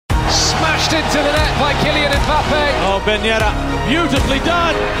Pushed into the net by Kylian Mbappe. Oh, Benyera, beautifully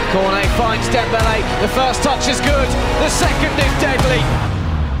done. Cornet finds Dembele. The first touch is good. The second is deadly.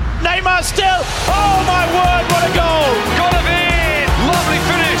 Neymar still. Oh my word, what a goal. Golovin. Lovely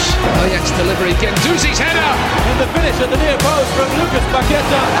finish. Ajax delivery. Gendouzi's header. And the finish at the near post from Lucas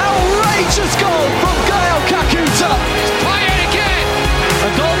Paqueta. Outrageous goal from Gael Kakuta. It's playing again.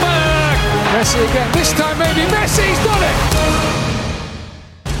 And Dolberg. Messi again. This time maybe Messi's done it.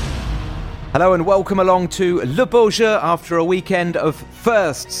 Hello and welcome along to Beau Jeu after a weekend of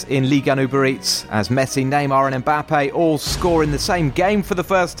firsts in Ligue 1 Uber Eats as Messi, Neymar and Mbappe all score in the same game for the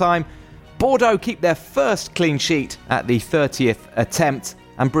first time. Bordeaux keep their first clean sheet at the 30th attempt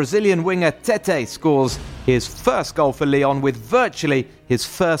and Brazilian winger Tete scores his first goal for Lyon with virtually his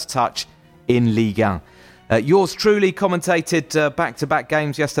first touch in Ligue 1. Yours truly commentated back-to-back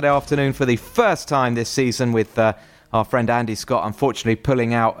games yesterday afternoon for the first time this season with our friend Andy Scott unfortunately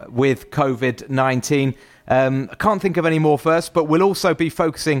pulling out with COVID-19. I can't think of any more first, but we'll also be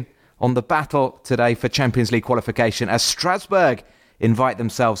focusing on the battle today for Champions League qualification as Strasbourg invite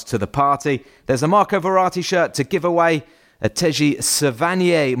themselves to the party. There's a Marco Verratti shirt to give away, a Teji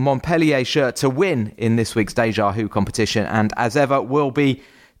Savanier Montpellier shirt to win in this week's Deja Who competition, and as ever, we'll be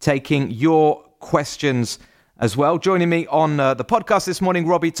taking your questions as well. Joining me on the podcast this morning,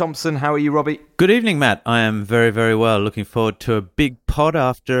 Robbie Thomson. How are you, Robbie? Good evening, Matt. I am very, very well. Looking forward to a big pod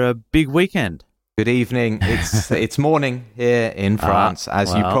after a big weekend. Good evening. It's morning here in France,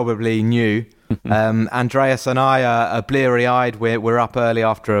 as you probably knew. Andreas and I are bleary-eyed. We're up early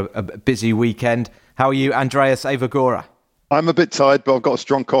after a busy weekend. How are you, Andreas Evagora? I'm a bit tired, but I've got a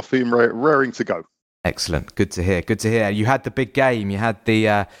strong coffee and raring to go. Excellent. Good to hear. Good to hear. You had the big game. You had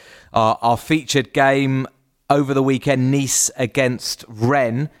the our featured game over the weekend, Nice against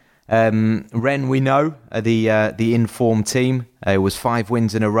Rennes. Rennes, we know, are the informed team. It was 5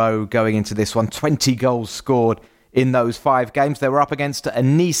 wins in a row going into this one. 20 goals scored in those 5 games. They were up against a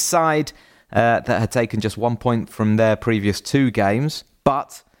Nice side that had taken just 1 point from their previous 2 games.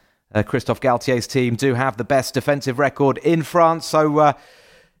 But Christophe Galtier's team do have the best defensive record in France. So, a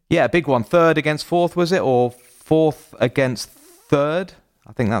big one. 3rd against 4th, was it? Or 4th against 3rd?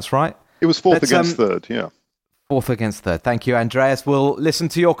 I think that's right. It was 4th against 3rd, yeah. 4th against 3rd. Thank you, Andreas. We'll listen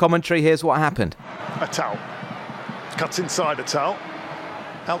to your commentary. Here's what happened. Atal cuts inside Atal.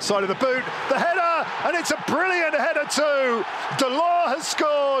 Outside of the boot, the header, and it's a brilliant header too. Delors has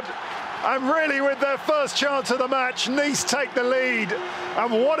scored, and really with their first chance of the match, Nice take the lead.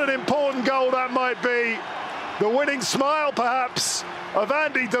 And what an important goal that might be. The winning smile, perhaps, of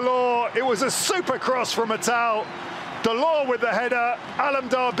Andy Delors. It was a super cross from Atal. Delors with the header,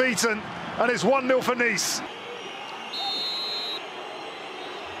 Alamdar beaten, and it's 1-0 for Nice.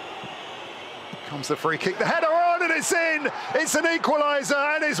 Comes the free kick, the header on, and it's in. It's an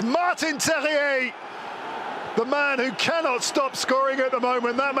equaliser, and it's Martin Terrier, the man who cannot stop scoring at the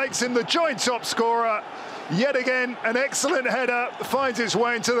moment. That makes him the joint top scorer. Yet again, an excellent header finds its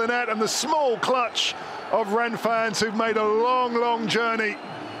way into the net, and the small clutch of Rennes fans who've made a long, long journey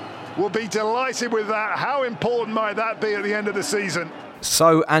will be delighted with that. How important might that be at the end of the season?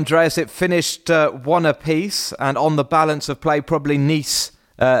 So, Andreas, it finished 1 apiece, and on the balance of play, probably Nice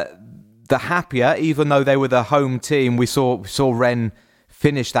the happier, even though they were the home team. We saw Rennes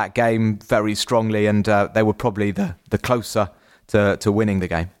finish that game very strongly, and they were probably the closer to winning the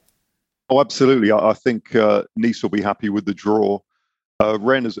game. Oh, absolutely. I think Nice will be happy with the draw.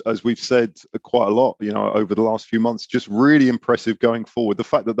 Rennes, as we've said quite a lot, over the last few months, just really impressive going forward. The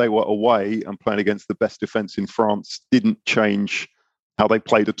fact that they were away and playing against the best defence in France didn't change how they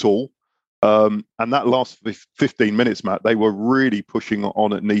played at all. And that last 15 minutes, Matt, they were really pushing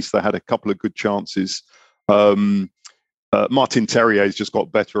on at Nice. They had a couple of good chances. Martin Terrier's just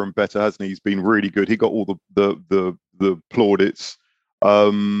got better and better, hasn't he? He's been really good. He got all the plaudits.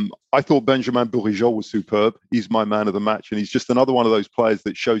 I thought Benjamin Bourigeaud was superb. He's my man of the match, and he's just another one of those players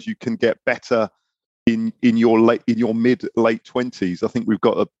that shows you can get better in your mid-late 20s. I think we've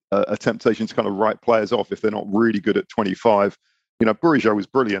got a temptation to kind of write players off if they're not really good at 25. Bourigeaud was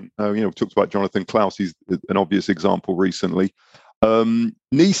brilliant. We talked about Jonathan Klaus. He's an obvious example recently.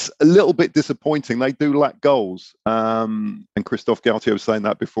 Nice, a little bit disappointing. They do lack goals. And Christophe Galtier was saying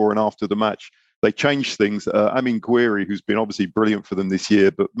that before and after the match. They changed things. Amine Gouiri, who's been obviously brilliant for them this year,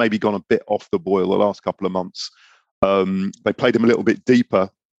 but maybe gone a bit off the boil the last couple of months. They played him a little bit deeper.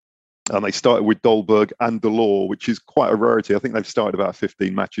 And they started with Dolberg and Delors, which is quite a rarity. I think they've started about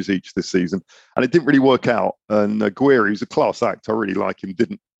 15 matches each this season. And it didn't really work out. And Gouiri, who's a class act, I really like him,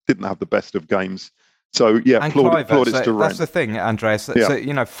 didn't have the best of games. So, yeah, plaudits to Rennes. That's the thing, Andreas. Yeah.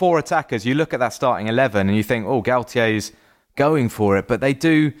 So, 4 attackers, you look at that starting 11 and you think, Galtier's going for it. But they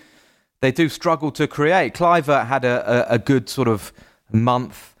do they do struggle to create. Kluivert had a good sort of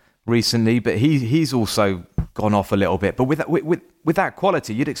month recently, but he's also gone off a little bit. But with that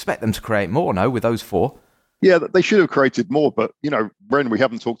quality, you'd expect them to create more, no, with those four? Yeah, they should have created more. But, Rennes, we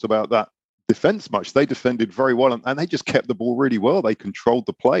haven't talked about that defence much. They defended very well, and they just kept the ball really well. They controlled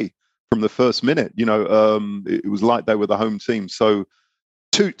the play from the first minute. It was like they were the home team. So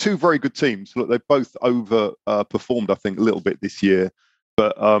two very good teams. Look, they've both overperformed, I think, a little bit this year.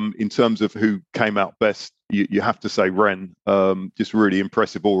 But in terms of who came out best, you have to say Rennes, just really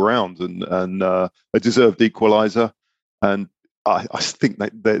impressive all round, and a deserved equaliser. And I think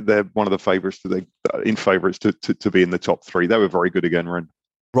they're one of the favourites to be in the top three. They were very good again, Rennes.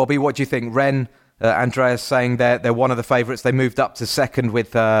 Robbie, what do you think? Rennes, Andreas saying they're one of the favourites. They moved up to second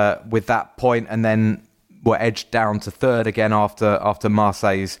with that point, and then were edged down to third again after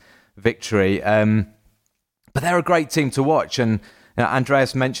Marseille's victory. But they're a great team to watch, and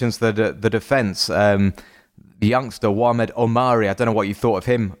Andreas mentions the defence. The youngster Mohamed Omari, I don't know what you thought of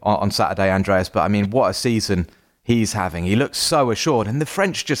him on Saturday, Andreas, but I mean, what a season he's having. He looks so assured, and the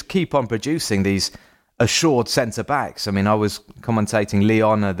French just keep on producing these assured centre-backs. I mean, I was commentating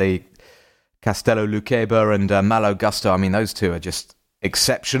Lyon, the Castello Luqueba and Malo Gusto. I mean, those two are just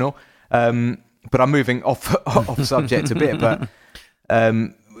exceptional. But I'm moving off subject a bit. But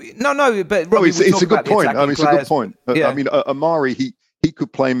but Robbie, it's a good point. It's a good point. Yeah. I mean, Amari, he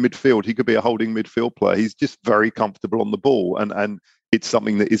could play in midfield. He could be a holding midfield player. He's just very comfortable on the ball, and it's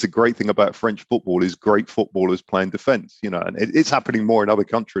something that is a great thing about French football is great footballers playing defence. And it's happening more in other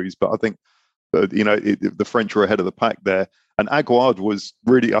countries, but I think the French are ahead of the pack there. And Aguard was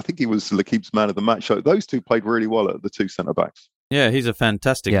really, I think he was L'Equipe's man of the match. So those two played really well at the two centre backs. Yeah, he's a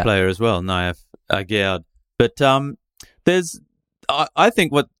fantastic player as well, Naif Aguiard. But I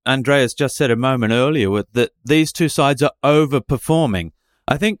think what Andreas just said a moment earlier, that these two sides are overperforming.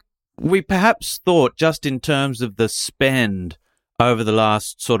 I think we perhaps thought, just in terms of the spend over the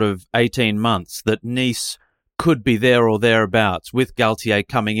last sort of 18 months, that Nice could be there or thereabouts, with Galtier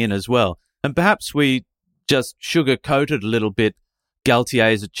coming in as well. And perhaps we just sugar-coated a little bit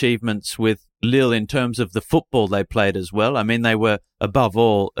Galtier's achievements with Lille in terms of the football they played as well. I mean, they were, above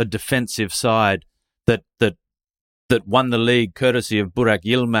all, a defensive side that won the league courtesy of Burak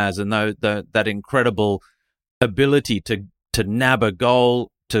Yilmaz, and that incredible ability to nab a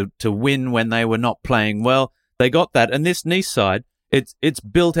goal, to win when they were not playing well. They got that. And this Nice side, it's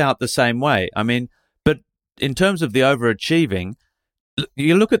built out the same way. I mean, but in terms of the overachieving,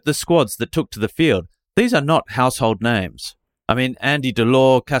 you look at the squads that took to the field. These are not household names. I mean, Andy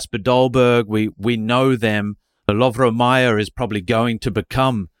Delors, Kasper Dolberg, we know them. Lovro Mayer is probably going to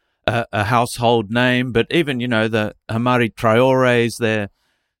become a household name, but even, the Hamari Traores, their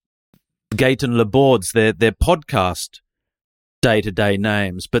Gaëtan Laborde's, their podcast day-to-day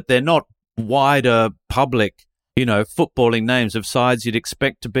names, but they're not wider public, footballing names of sides you'd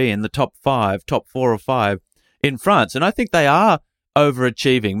expect to be in the top 4 or 5 in France. And I think they are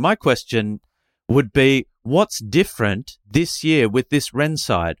overachieving. My question would be, what's different this year with this Rennes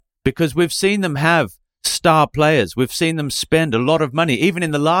side? Because we've seen them have star players. We've seen them spend a lot of money. Even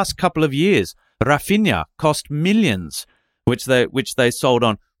in the last couple of years, Rafinha cost millions, which they sold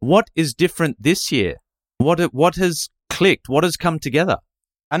on. What is different this year? What has clicked? What has come together?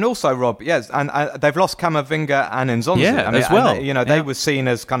 And also, Rob, yes, and they've lost Camavinga and Nzonzi. As well. And, they were seen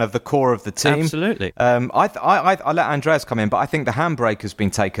as kind of the core of the team. Absolutely. I let Andreas come in, but I think the handbrake has been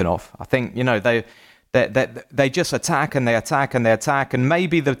taken off. I think, they just attack and they attack and they attack, and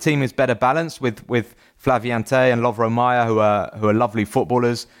maybe the team is better balanced with Flaviante and Lovro Mayer, who are lovely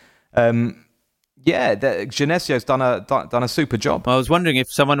footballers. Genesio's done a super job. I was wondering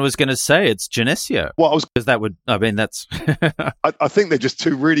if someone was going to say it's Genesio. Well, because that's. I think they're just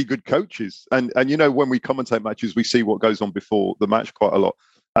two really good coaches, and when we commentate matches, we see what goes on before the match quite a lot,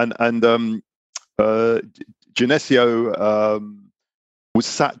 and Genesio was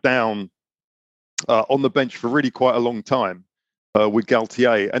sat down on the bench for really quite a long time with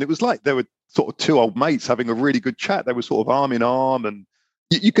Galtier, and it was like they were sort of two old mates having a really good chat. They were sort of arm in arm, and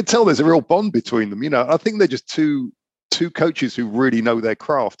you could tell there's a real bond between them. I think they're just two coaches who really know their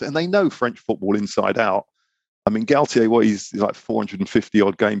craft, and they know French football inside out. I mean, Galtier, he's like 450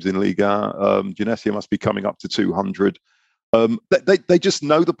 odd games in Ligue 1. Genesio must be coming up to 200. They just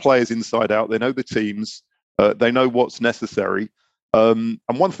know the players inside out. They know the teams. They know what's necessary. And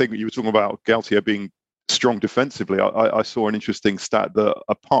one thing that you were talking about, Galtier being strong defensively, I saw an interesting stat that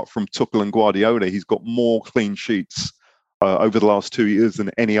apart from Tuchel and Guardiola, he's got more clean sheets over the last 2 years than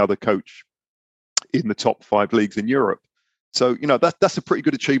any other coach in the top 5 leagues in Europe. So, that's a pretty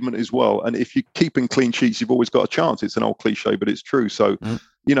good achievement as well. And if you're keeping clean sheets, you've always got a chance. It's an old cliche, but it's true. So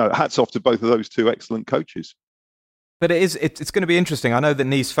hats off to both of those two excellent coaches. But it's going to be interesting. I know that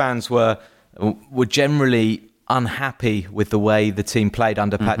Nice fans were generally unhappy with the way the team played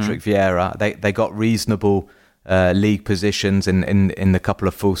under Patrick Vieira. They got reasonable league positions in the couple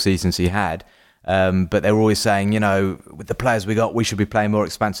of full seasons he had. But they were always saying, with the players we got, we should be playing more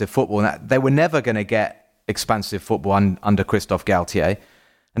expansive football. And they were never going to get expansive football under Christophe Galtier.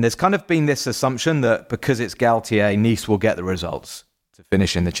 And there's kind of been this assumption that because it's Galtier, Nice will get the results to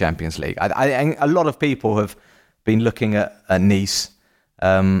finish in the Champions League. A lot of people have been looking at Nice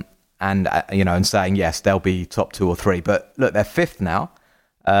and saying, yes, they'll be top 2 or 3. But look, they're 5th now.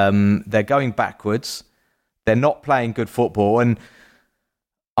 They're going backwards. They're not playing good football. And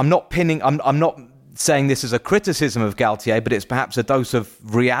I'm not saying this is a criticism of Galtier, but it's perhaps a dose of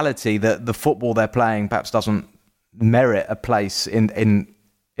reality that the football they're playing perhaps doesn't merit a place in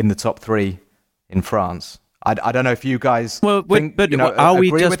the top 3 in France. I don't know if you guys think, are we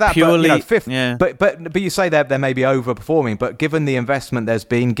agree just with that? purely 5th? Yeah. But you say they're maybe overperforming. But given the investment there's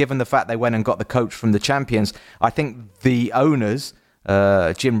been, given the fact they went and got the coach from the champions, I think the owners,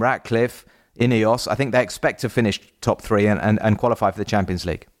 Jim Ratcliffe, Ineos, I think they expect to finish top 3 and qualify for the Champions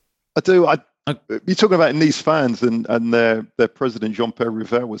League. I do. You're talking about Nice fans, and their president Jean-Pierre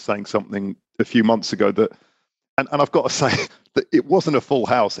River was saying something a few months ago that, and I've got to say that it wasn't a full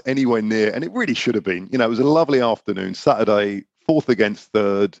house anywhere near, and it really should have been. It was a lovely afternoon, Saturday, 4th against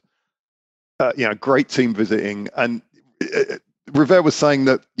 3rd. Great team visiting, and River was saying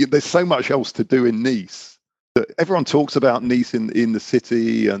that there's so much else to do in Nice. That everyone talks about Nice in the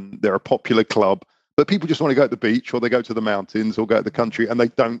city, and they're a popular club. But people just want to go to the beach, or they go to the mountains, or go to the country, and they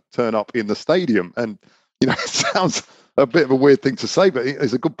don't turn up in the stadium. And it sounds a bit of a weird thing to say, but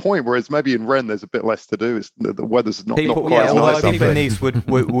it's a good point. Whereas maybe in Rennes, there's a bit less to do. The weather's not quite as nice. People in Nice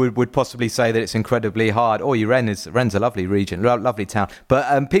would possibly say that it's incredibly hard. Rennes a lovely region, lovely town.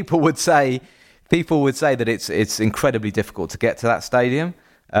 But people would say that it's incredibly difficult to get to that stadium.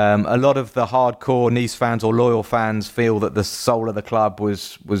 A lot of the hardcore Nice fans or loyal fans feel that the soul of the club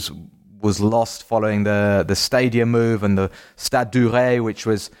was lost following the stadium move and the Stade du Ré, which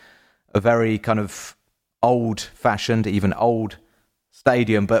was a very kind of old-fashioned, even old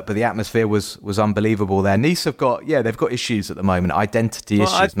stadium, but the atmosphere was unbelievable there. Nice they've got issues at the moment, identity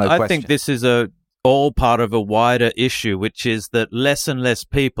issues, no question. I think this is all part of a wider issue, which is that less and less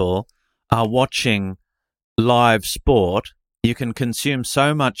people are watching live sport. You can consume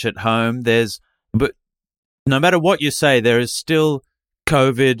so much at home. But no matter what you say, there is still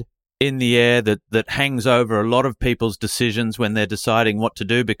COVID in the air that hangs over a lot of people's decisions when they're deciding what to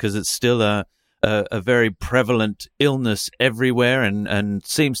do, because it's still a very prevalent illness everywhere, and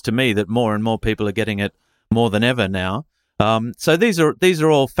seems to me that more and more people are getting it more than ever now. So these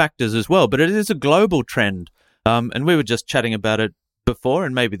are all factors as well, but it is a global trend. And we were just chatting about it before,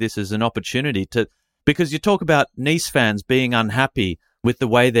 and maybe this is an opportunity because you talk about Nice fans being unhappy with the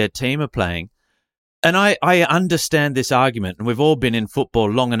way their team are playing. And I understand this argument, and we've all been in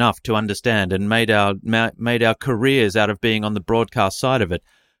football long enough to understand and made our careers out of being on the broadcast side of it.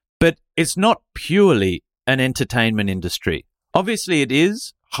 But it's not purely an entertainment industry. Obviously, it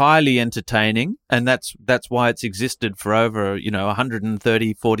is highly entertaining, and that's why it's existed for over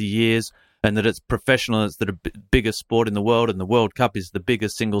 130, 40 years, and that it's professional. It's the biggest sport in the world, and the World Cup is the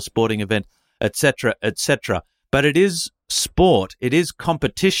biggest single sporting event, etc., etc. But it is sport. It is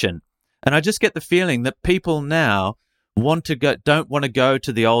competition. And I just get the feeling that people now don't want to go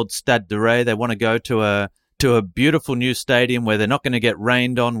to the old Stade de Ré. They want to go to a beautiful new stadium where they're not going to get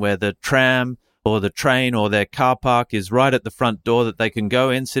rained on, where the tram or the train or their car park is right at the front door, that they can go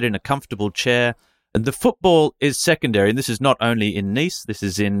in, sit in a comfortable chair. And the football is secondary. And this is not only in Nice, this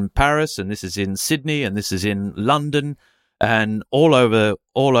is in Paris, and this is in Sydney, and this is in London, and all over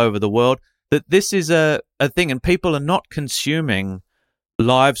the world, that this is a thing, and people are not consuming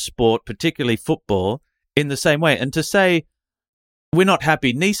live sport, particularly football, in the same way. And to say we're not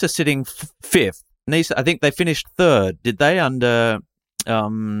happy, Nice are sitting 5th. Nice, I think they finished 3rd. Did they, under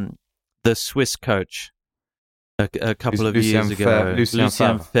the Swiss coach a couple of years ago?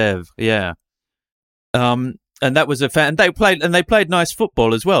 Lucien Favre. Yeah. And that was and they played nice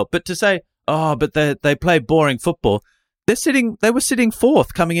football as well. But to say, but they play boring football, they were sitting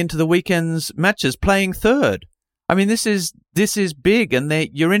 4th coming into the weekend's matches, playing 3rd. I mean, this is big, and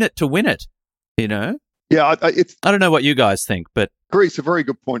you're in it to win it, Yeah, I don't know what you guys think, but it's a very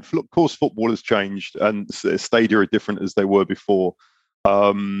good point. Of course, football has changed, and stadia are different as they were before.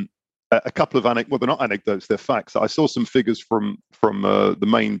 A couple of they're not anecdotes, they're facts. I saw some figures from the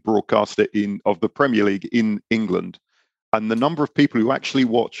main broadcaster of the Premier League in England, and the number of people who actually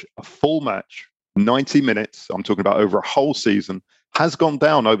watch a full match, 90 minutes, I'm talking about over a whole season, has gone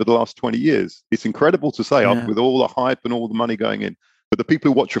down over the last 20 years. It's incredible to say, with all the hype and all the money going in, but the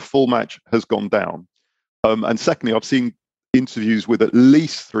people who watch a full match has gone down. And secondly, I've seen interviews with at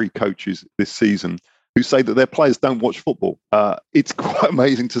least 3 coaches this season who say that their players don't watch football. It's quite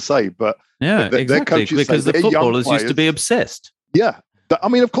amazing to say, but exactly, their coaches because say the footballers used to be obsessed. Yeah. I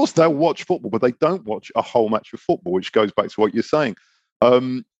mean, of course, they'll watch football, but they don't watch a whole match of football, which goes back to what you're saying.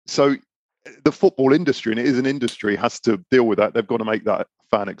 So the football industry, and it is an industry, has to deal with that. They've got to make that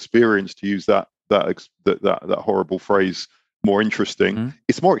fan experience, to use that horrible phrase, more interesting.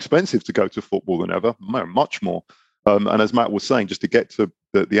 It's more expensive to go to football than ever, much more. And as Matt was saying, just to get to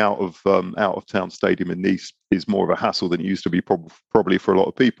the out of town stadium in Nice is more of a hassle than it used to be, probably for a lot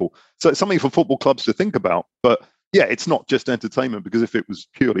of people. So it's something for football clubs to think about. But yeah, it's not just entertainment, because if it was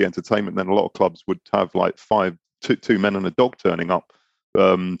purely entertainment, then a lot of clubs would have like two men and a dog turning up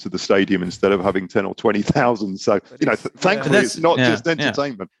to the stadium instead of having 10 or 20,000. So, thankfully, it's not just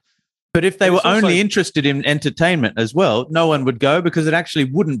entertainment. But if they were only interested in entertainment as well, no one would go, because it actually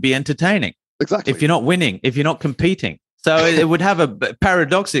wouldn't be entertaining. Exactly. If you're not winning, if you're not competing. So it would have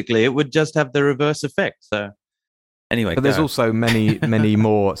paradoxically, it would just have the reverse effect. So anyway. But there's also so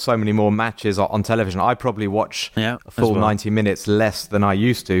many more matches on television. I probably watch a full 90 minutes less than I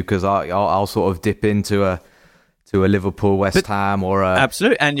used to, because I'll sort of dip into a Liverpool, West Ham, or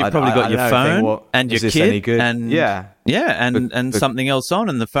absolutely, and you've probably got your phone and your kid, and and something else on,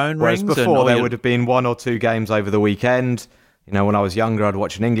 and the phone rings. Whereas before there would have been 1 or 2 games over the weekend. When I was younger, I'd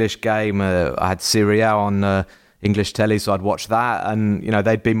watch an English game. I had Serie A on English telly, so I'd watch that, and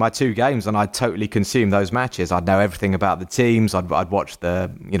they'd be my 2 games, and I'd totally consume those matches. I'd know everything about the teams. I'd watch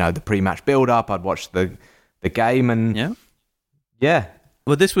the the pre-match build-up. I'd watch the game, and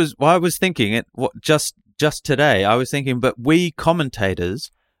Well, this was why I was thinking. Just today, I was thinking, but we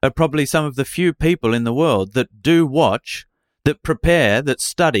commentators are probably some of the few people in the world that do watch, that prepare, that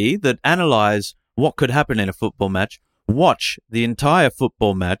study, that analyze what could happen in a football match, watch the entire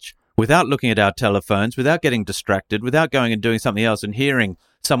football match without looking at our telephones, without getting distracted, without going and doing something else and hearing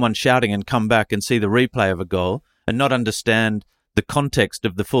someone shouting and come back and see the replay of a goal and not understand the context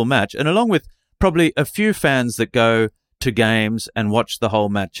of the full match. And along with probably a few fans that go to games and watch the whole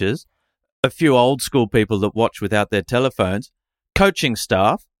matches, a few old school people that watch without their telephones, coaching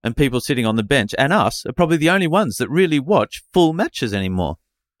staff and people sitting on the bench, and us are probably the only ones that really watch full matches anymore.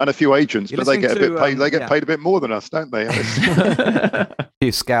 And a few agents, but they get a bit paid. They get paid a bit more than us, don't they? A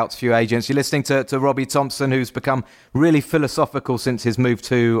few scouts, few agents. You're listening to Robbie Thomson, who's become really philosophical since his move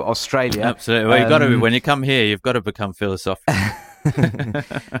to Australia. Absolutely. Well, you've got to, when you come here, you've got to become philosophical.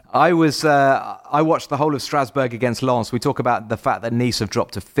 I watched the whole of Strasbourg against Lens. We talk about the fact that Nice have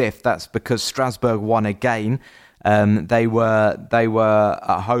dropped to 5th. That's because Strasbourg won again. They were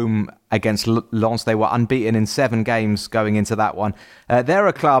at home against Lens. They were unbeaten in 7 games going into that one. They're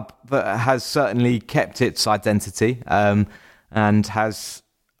a club that has certainly kept its identity and has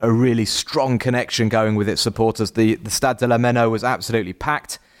a really strong connection going with its supporters. The Stade de la Méno was absolutely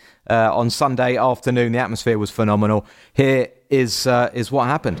packed on Sunday afternoon. The atmosphere was phenomenal. Here is what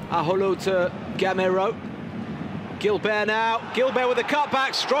happened. Aholo to Gamero. Gilbert now. Gilbert with a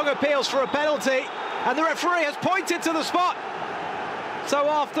cutback. Strong appeals for a penalty. And the referee has pointed to the spot. So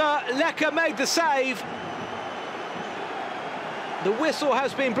after Lecker made the save, the whistle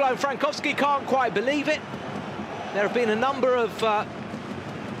has been blown. Frankowski can't quite believe it. There have been a number of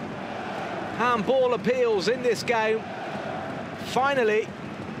handball appeals in this game. Finally,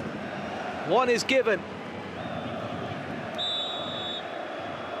 one is given.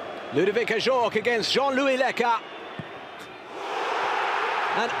 Ludovic Ajorc against Jean-Louis Lecker.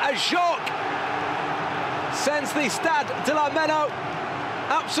 And Ajorc sends the Stade de la Méno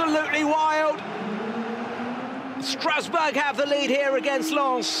absolutely wild. Strasbourg have the lead here against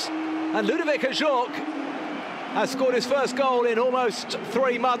Lens. And Ludovic Ajorc has scored his first goal in almost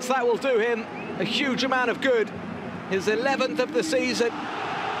 3 months. That will do him a huge amount of good. His 11th of the season.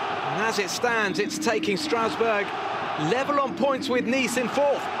 And as it stands, it's taking Strasbourg level on points with Nice in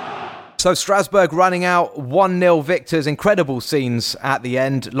 4th. So Strasbourg running out 1-0 victors. Incredible scenes at the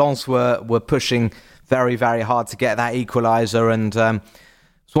end. Lens were pushing very, very hard to get that equaliser, and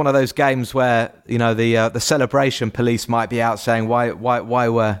it's one of those games where the celebration police might be out saying why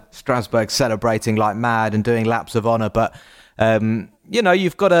were Strasbourg celebrating like mad and doing laps of honour, but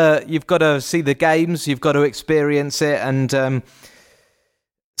you've got to see the games, you've got to experience it, and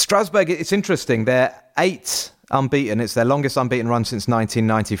Strasbourg, it's interesting. They're 8 unbeaten. It's their longest unbeaten run since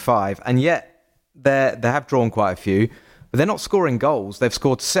 1995, and yet they have drawn quite a few. But they're not scoring goals. They've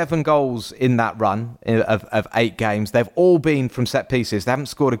scored 7 goals in that run of 8 games. They've all been from set pieces. They haven't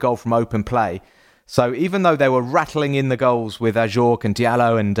scored a goal from open play. So even though they were rattling in the goals with Ajorc and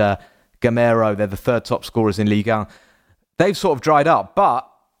Diallo and Gamero, they're the third top scorers in Ligue 1, they've sort of dried up. But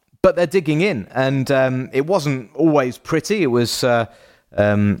they're digging in. And it wasn't always pretty. It was a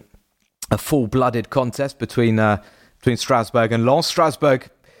full-blooded contest between Strasbourg and Lens. Strasbourg,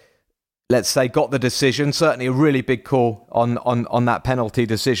 let's say, got the decision. Certainly a really big call on that penalty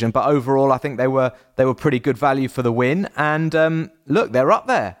decision. But overall, I think they were pretty good value for the win. And look, they're up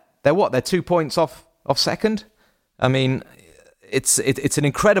there. They're what? They're 2 points off second. I mean, it's an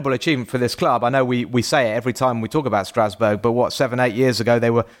incredible achievement for this club. I know we say it every time we talk about Strasbourg, but 7-8 years ago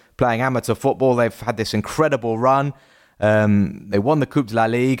they were playing amateur football. They've had this incredible run. They won the Coupe de la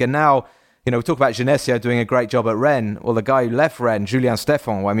Ligue, and now, we talk about Genesio doing a great job at Rennes. Well, the guy who left Rennes, Julien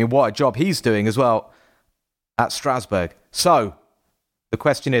Stéphan, I mean, what a job he's doing as well at Strasbourg. So the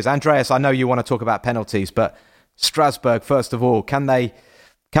question is, Andreas, I know you want to talk about penalties, but Strasbourg, first of all, can they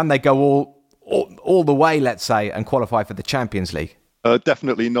go all the way, let's say, and qualify for the Champions League?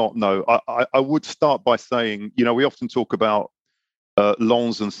 Definitely not, no. I would start by saying, we often talk about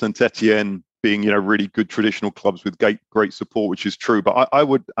Lens and Saint-Etienne being, really good traditional clubs with great support, which is true. But I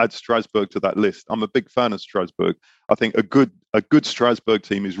would add Strasbourg to that list. I'm a big fan of Strasbourg. I think a good Strasbourg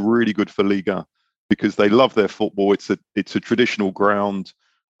team is really good for Liga because they love their football. It's a traditional ground.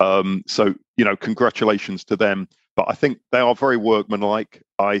 So, congratulations to them. But I think they are very workmanlike.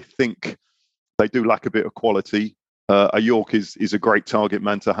 I think they do lack a bit of quality. Ajorc is a great target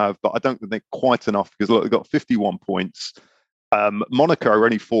man to have, but I don't think they're quite enough because look, they've got 51 points. Monaco are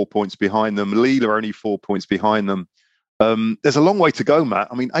only 4 points behind them. Lille are only 4 points behind them. There's a long way to go, Matt.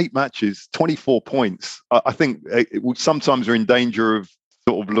 I mean, 8 matches, 24 points. I think sometimes are in danger of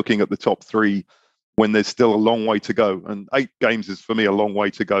sort of looking at the top 3 when there's still a long way to go. And 8 games is, for me, a long way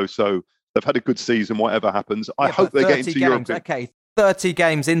to go. So they've had a good season, whatever happens. I hope they get into Europe. Okay, 30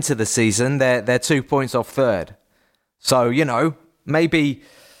 games into the season, they're 2 points off third. So, maybe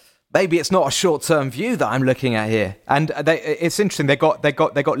it's not a short-term view that I'm looking at here. And it's interesting. They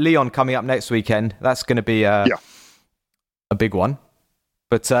got Lyon coming up next weekend. That's going to be a big one.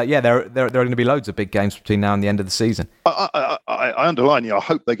 But there are going to be loads of big games between now and the end of the season. I underline, I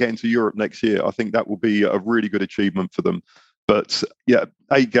hope they get into Europe next year. I think that will be a really good achievement for them. But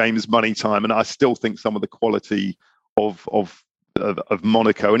 8 games, money time, and I still think some of the quality of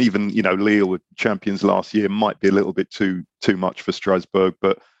Monaco and even Lille with champions last year might be a little bit too much for Strasbourg.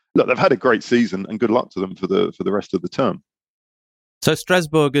 But look, they've had a great season, and good luck to them for the rest of the term. So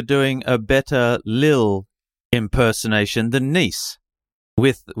Strasbourg are doing a better Lille impersonation than Nice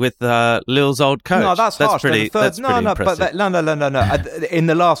with Lille's old coach. No, that's harsh. Pretty impressive. No. In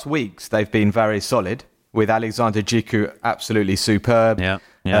the last weeks, they've been very solid with Alexander Djiku, absolutely superb. Yeah.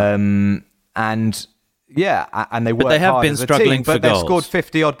 And they work they have hard been as a struggling team, for but goals. They've scored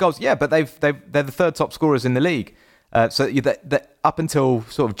 50 odd goals. Yeah, but they're the third top scorers in the league. So up until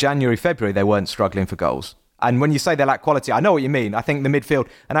sort of January, February, they weren't struggling for goals. And when you say they lack quality, I know what you mean. I think the midfield,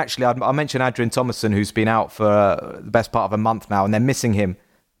 and actually I mentioned Adrian Thomson, who's been out for the best part of a month now, and they're missing him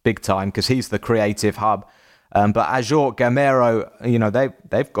big time because he's the creative hub. But Ajorc, Gamero,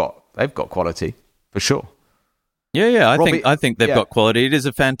 they've got quality for sure. Yeah. Robbie, I think they've got quality. It is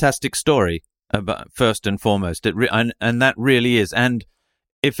a fantastic story, first and foremost. And that really is. And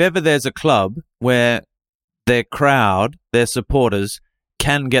if ever there's a club where their crowd, their supporters,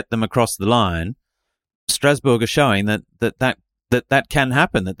 can get them across the line, Strasbourg are showing that can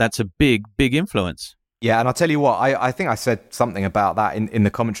happen. That's a big influence. Yeah, and I'll tell you what, I think I said something about that in the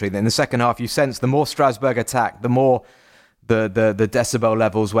commentary. That in the second half, you sense the more Strasbourg attacked, the more the decibel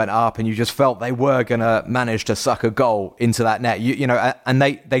levels went up, and you just felt they were going to manage to suck a goal into that net. And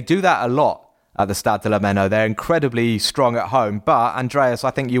they do that a lot at the Stade de la Meno. They're incredibly strong at home. But, Andreas,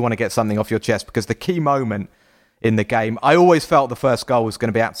 I think you want to get something off your chest because the key moment in the game, I always felt the first goal was going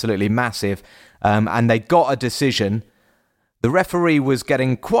to be absolutely massive. And they got a decision. The referee was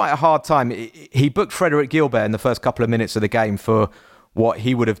getting quite a hard time. He booked Frédéric Gilbert in the first couple of minutes of the game for what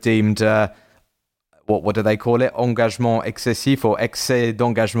he would have deemed, what do they call it? Engagement excessif or excès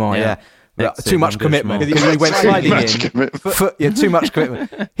d'engagement. Yeah. Too much commitment. He went sliding in. Too much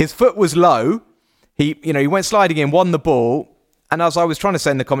commitment. His foot was low. He went sliding in, won the ball. And as I was trying to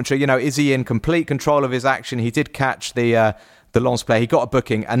say in the commentary, is he in complete control of his action? He did catch the Lens player. He got a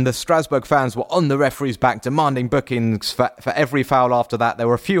booking, and the Strasbourg fans were on the referee's back, demanding bookings for every foul after that. There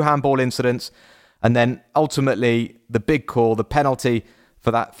were a few handball incidents, and then ultimately the big call, the penalty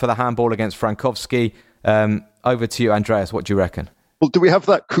for the handball against Frankowski. Over to you, Andreas. What do you reckon? Well, do we have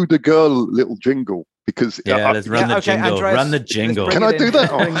that coup de gueule little jingle? Because let's run the jingle. Andreas, run the jingle. Can I do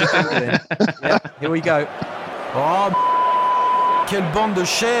that? Here we go. Oh, quelle bande de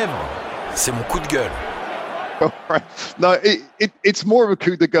chèvres! C'est mon coup de gueule. Right. No, it's more of a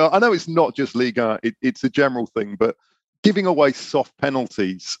coup de gueule. I know it's not just Ligue 1, it's a general thing, but giving away soft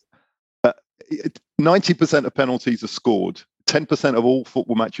penalties, 90% of penalties are scored. 10% of all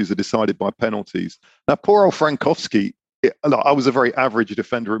football matches are decided by penalties. Now, poor old Frankowski, I was a very average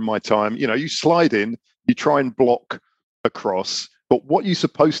defender in my time. You know, you slide in, you try and block across, but what are you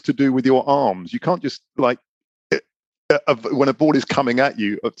supposed to do with your arms? You can't just, like, when a ball is coming at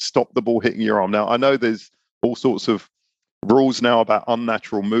you, stop the ball hitting your arm. Now, I know there's all sorts of rules now about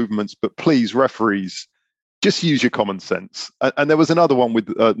unnatural movements, but please, referees, just use your common sense. And there was another one with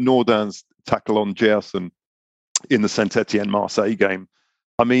Nordin's tackle on Gerson in the Saint-Etienne Marseille game.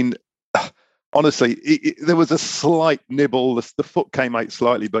 I mean, honestly, there was a slight nibble. The foot came out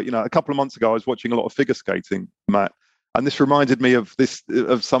slightly, but, you know, a couple of months ago, I was watching a lot of figure skating, Matt, and this reminded me of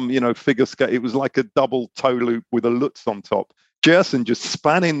some, you know, figure skate. It was like a double toe loop with a Lutz on top. Gerson just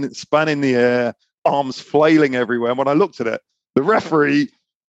span in the air, arms flailing everywhere. And when I looked at it, the referee,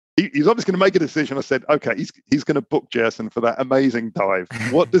 he's obviously going to make a decision. I said, okay, he's going to book Gerson for that amazing dive.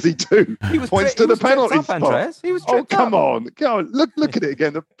 What does he do? He was points to the penalty spot. Andreas. He was come on. Look at it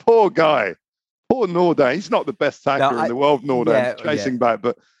again. The poor guy. Poor Nordin. He's not the best tackler in the world, Nordin, chasing back.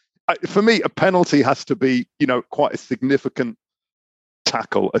 But for me, a penalty has to be, you know, quite a significant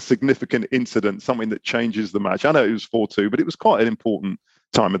tackle, a significant incident, something that changes the match. I know it was 4-2, but it was quite an important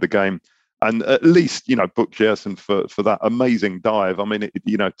time of the game. And at least, you know, book Gerson for that amazing dive. I mean,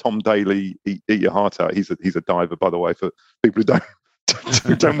 you know, Tom Daly, eat your heart out. He's a diver, by the way, for people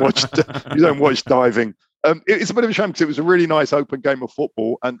who don't watch diving. It's a bit of a shame because it was a really nice open game of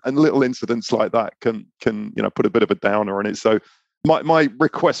football, and little incidents like that can you know, put a bit of a downer on it. So my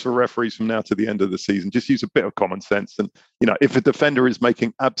request for referees from now to the end of the season, just use a bit of common sense. And, you know, if a defender is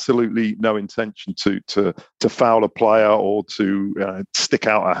making absolutely no intention to foul a player or to stick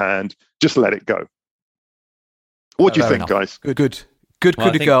out a hand, just let it go. What do you think, guys? Good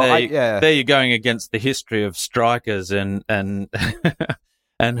well, coup go. There you're going against the history of strikers and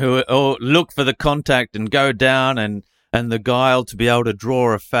and who look for the contact and go down and the guile to be able to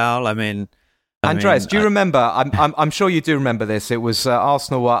draw a foul. I mean, Andreas, do you remember? I'm sure you do remember this. It was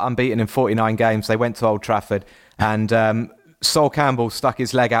Arsenal were unbeaten in 49 games. They went to Old Trafford, and Sol Campbell stuck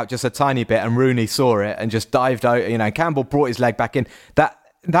his leg out just a tiny bit, and Rooney saw it and just dived out. You know, Campbell brought his leg back in.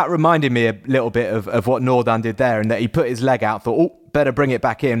 That reminded me a little bit of what Nordin did there, and that he put his leg out, thought, oh, better bring it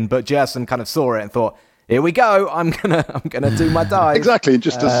back in. But Gerson kind of saw it and thought, here we go, I'm gonna do my dive. Exactly, and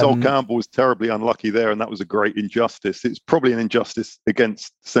just as Sol Campbell was terribly unlucky there, and that was a great injustice. It's probably an injustice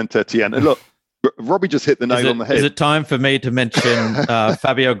against Saint-Etienne. And look, Robbie just hit the nail on the head. Is it time for me to mention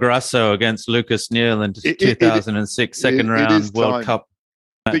Fabio Grasso against Lucas Neal in 2006 second round World Cup?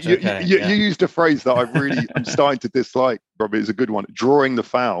 But you used a phrase that I really am starting to dislike, Robbie. It's a good one. Drawing the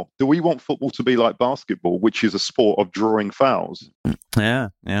foul. Do we want football to be like basketball, which is a sport of drawing fouls? Yeah.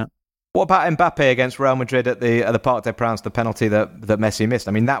 What about Mbappe against Real Madrid at the Parc des Princes, the penalty that Messi missed?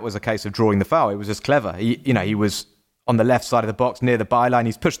 I mean, that was a case of drawing the foul. It was just clever. He was on the left side of the box near the byline.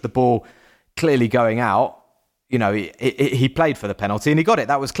 He's pushed the ball clearly going out. You know, he played for the penalty and he got it.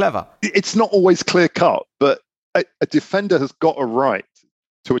 That was clever. It's not always clear cut, but a defender has got a right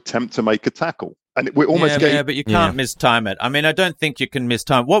to attempt to make a tackle. And we're almost getting... Yeah, but you can't mistime it. I mean, I don't think you can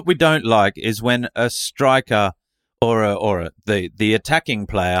mistime. What we don't like is when a striker or the attacking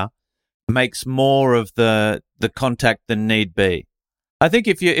player makes more of the contact than need be. I think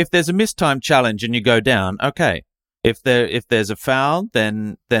if there's a mistimed challenge and you go down, okay. If there's a foul,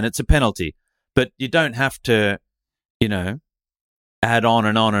 then it's a penalty. But you don't have to, you know, add on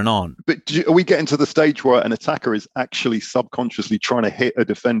and on and on. But are we getting to the stage where an attacker is actually subconsciously trying to hit a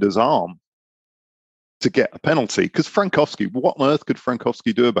defender's arm to get a penalty? Because Frankowski, what on earth could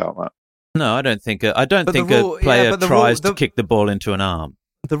Frankowski do about that? No, I don't think a player tries to kick the ball into an arm.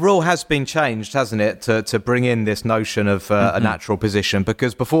 The rule has been changed, hasn't it, to bring in this notion of a natural position?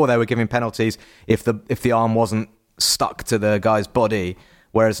 Because before they were giving penalties if the arm wasn't stuck to the guy's body,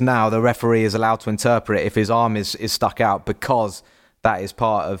 whereas now the referee is allowed to interpret if his arm is stuck out, because that is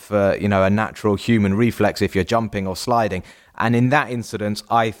part of a natural human reflex if you're jumping or sliding. And in that incident,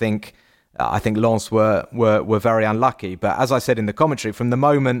 I think Lens were very unlucky. But as I said in the commentary, from the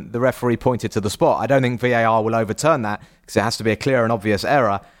moment the referee pointed to the spot, I don't think VAR will overturn that, because it has to be a clear and obvious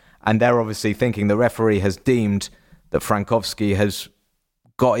error. And they're obviously thinking the referee has deemed that Frankowski has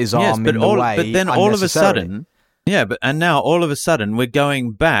got his arm in the way. But then all of a sudden, now all of a sudden we're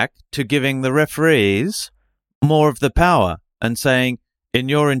going back to giving the referees more of the power and saying, in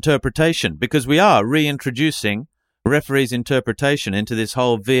your interpretation, because we are reintroducing referee's interpretation into this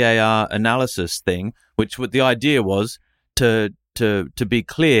whole VAR analysis thing, which the idea was to to be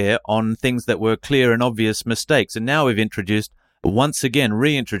clear on things that were clear and obvious mistakes. And now we've reintroduced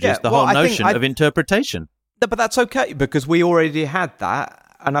the whole notion of interpretation. No, but that's okay, because we already had that.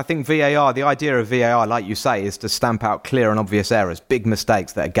 And I think VAR, the idea of VAR, like you say, is to stamp out clear and obvious errors, big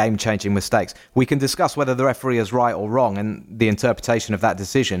mistakes that are game-changing mistakes. We can discuss whether the referee is right or wrong and the interpretation of that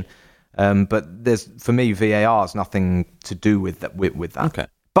decision. But for me, VAR has nothing to do with that. Okay.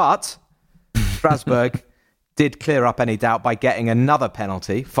 But Strasbourg did clear up any doubt by getting another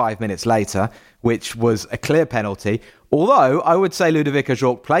penalty 5 minutes later, which was a clear penalty. Although I would say Ludovic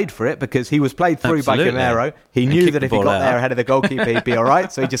Ajorc played for it, because he was played through by Gamero. He knew that if he got there ahead of the goalkeeper, he'd be all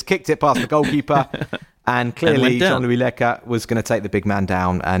right. So he just kicked it past the goolkeeper, and clearly Jean-Louis Leca was going to take the big man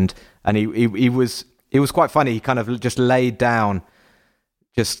down. And he was quite funny. He kind of just laid down,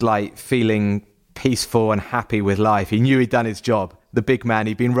 just like feeling peaceful and happy with life. He knew he'd done his job. The big man,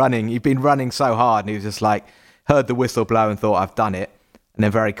 he'd been running so hard, and he was just like, heard the whistle blow and thought, I've done it. And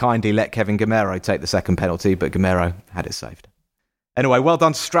then very kindly let Kevin Gamero take the second penalty, but Gamero had it saved. Anyway, well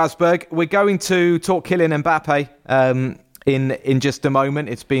done to Strasbourg. We're going to talk Kylian Mbappe in just a moment.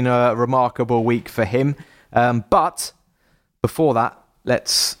 It's been a remarkable week for him. But before that,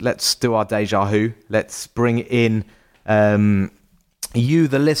 let's do our Deja Who. Let's bring in you,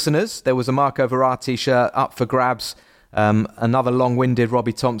 the listeners. There was a Marco Verratti shirt up for grabs. Another long-winded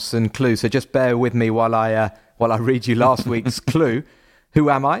Robbie Thomson clue. So just bear with me while I read you last week's clue. Who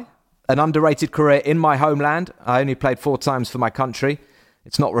am I? An underrated career in my homeland. I only played 4 times for my country.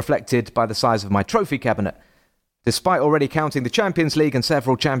 It's not reflected by the size of my trophy cabinet. Despite already counting the Champions League and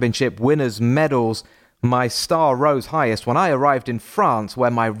several championship winners' medals, my star rose highest when I arrived in France,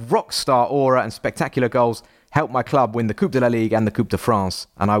 where my rock star aura and spectacular goals helped my club win the Coupe de la Ligue and the Coupe de France,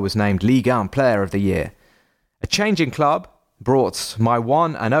 and I was named Ligue 1 Player of the Year. A changing club brought my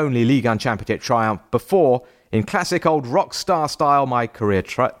one and only Ligue 1 championship triumph before, in classic old rock star style, my career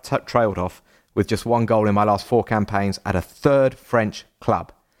trailed off with just 1 goal in my last 4 campaigns at a third French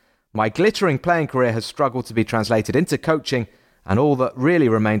club. My glittering playing career has struggled to be translated into coaching, and all that really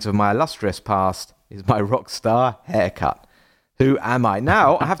remains of my illustrious past is my rock star haircut. Who am I?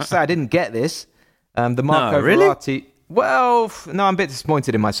 Now, I have to say I didn't get this. The Marco Verratti... Well, no, I'm a bit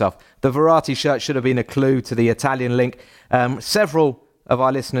disappointed in myself. The Verratti shirt should have been a clue to the Italian link. Several of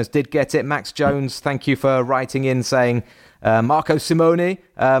our listeners did get it. Max Jones, thank you for writing in saying Marco Simone.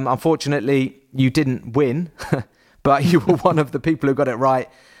 Unfortunately, you didn't win, but you were one of the people who got it right.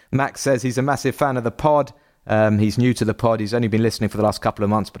 Max says he's a massive fan of the pod. He's new to the pod. He's only been listening for the last couple of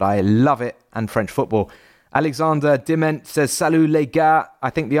months, but I love it and French football. Alexander Diment says, Salut les gars. I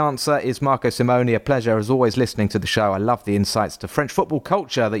think the answer is Marco Simone. A pleasure as always listening to the show. I love the insights to French football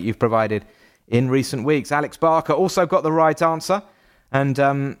culture that you've provided in recent weeks. Alex Barker also got the right answer. And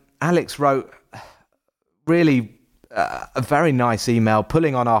Alex wrote really a very nice email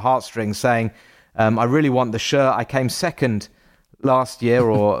pulling on our heartstrings saying, I really want the shirt. I came second last year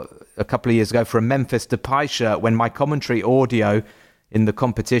or a couple of years ago for a Memphis Depay shirt when my commentary audio in the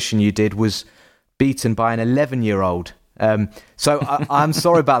competition you did was beaten by an 11-year-old. So I'm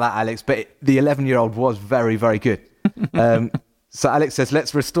sorry about that, Alex, but the 11-year-old was very, very good. So Alex says,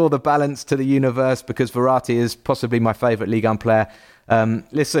 let's restore the balance to the universe because Verratti is possibly my favourite Ligue 1 player.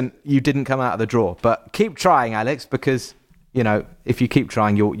 Listen, you didn't come out of the draw, but keep trying, Alex, because, you know, if you keep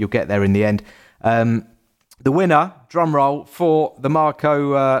trying, you'll get there in the end. The winner, drum roll, for the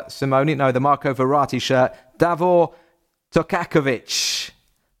Marco Verratti shirt, Davor Tokakovic.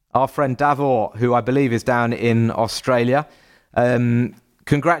 Our friend Davor, who I believe is down in Australia.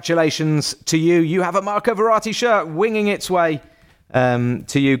 Congratulations to you. You have a Marco Verratti shirt winging its way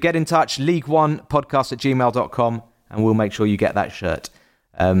to you. Get in touch, league1podcast@gmail.com, and we'll make sure you get that shirt.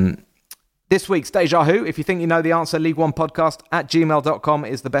 This week's Deja Who, if you think you know the answer, league1podcast@gmail.com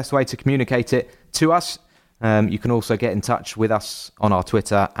is the best way to communicate it to us. You can also get in touch with us on our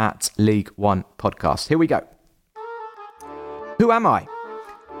Twitter @League1podcast. Here we go. Who am I?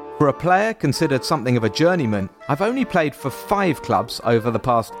 For a player considered something of a journeyman, I've only played for 5 clubs over the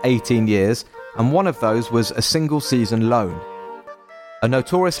past 18 years, and one of those was a single season loan. A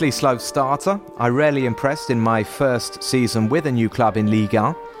notoriously slow starter, I rarely impressed in my first season with a new club in Ligue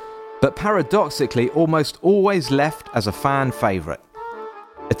 1, but paradoxically almost always left as a fan favourite.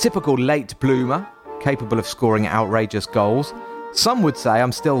 A typical late bloomer, capable of scoring outrageous goals, some would say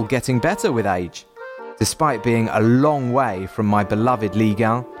I'm still getting better with age, despite being a long way from my beloved Ligue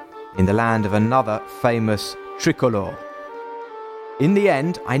 1 in the land of another famous tricolore. In the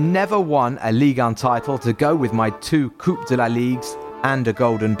end, I never won a Ligue 1 title to go with my 2 Coupe de la Ligues and a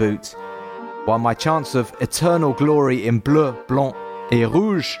golden boot, while my chance of eternal glory in bleu, blanc et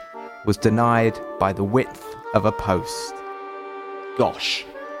rouge was denied by the width of a post. Gosh.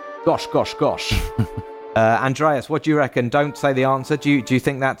 Andreas, what do you reckon? Don't say the answer. Do you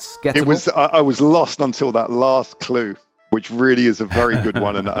think that's gettable? I was lost until that last clue, which really is a very good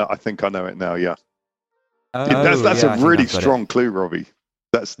one, and I think I know it now. Yeah, that's a really strong clue, Robbie.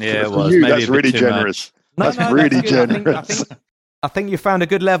 That's really generous. That's really generous. I think you found a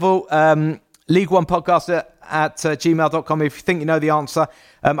good level. League One podcast at gmail.com if you think you know the answer.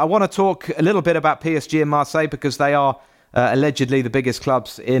 I want to talk a little bit about PSG and Marseille because they are allegedly the biggest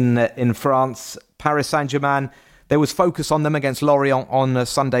clubs in France. Paris Saint-Germain, there was focus on them against Lorient on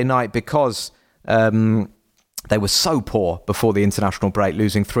Sunday night because they were so poor before the international break,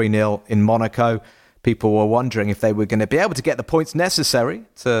 losing 3-0 in Monaco. People were wondering if they were going to be able to get the points necessary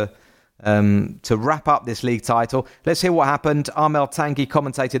to wrap up this league title. Let's hear what happened. Armel Tanguy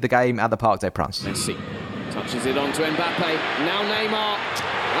commentated the game at the Parc des Princes. Messi touches it on to Mbappe. Now Neymar.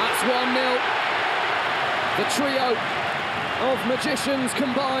 That's 1-0. The trio of magicians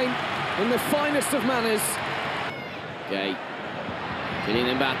combine in the finest of manners. Okay.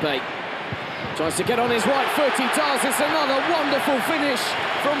 Kylian Mbappe tries to get on his right foot. He does. It's another wonderful finish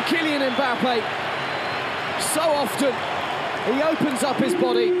from Kylian Mbappe. So often he opens up his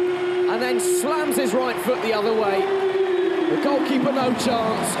body and then slams his right foot the other way. The goalkeeper no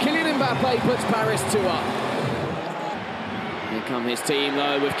chance. Kylian Mbappe puts Paris 2 up. Here come his team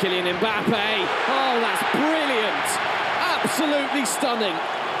though with Kylian Mbappe. Oh, that's brilliant. Absolutely stunning.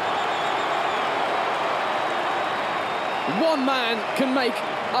 One man can make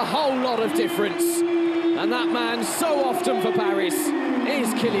a whole lot of difference. And that man so often for Paris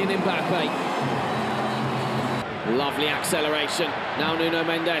is Kylian Mbappe. Lovely acceleration. Now Nuno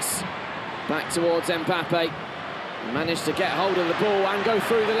Mendes back towards Mbappe. Managed to get hold of the ball and go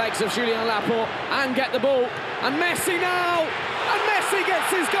through the legs of Julien Laporte and get the ball. And Messi now! And Messi gets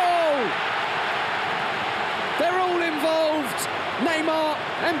his goal! They're all involved. Neymar,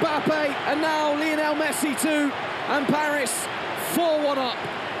 Mbappe, and now Lionel Messi too. And Paris 4-1 up.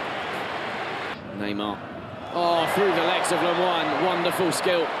 Neymar. Oh, through the legs of Lemoine. Wonderful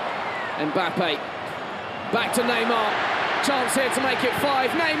skill. Mbappe. Back to Neymar. Chance here to make it 5.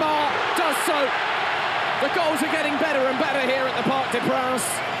 Neymar does so. The goals are getting better and better here at the Parc des Princes.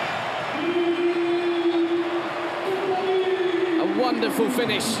 A wonderful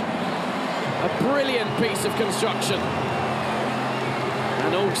finish. A brilliant piece of construction.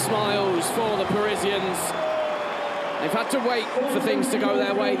 And all smiles for the Parisians. They've had to wait for things to go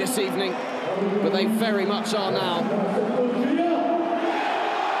their way this evening, but they very much are now.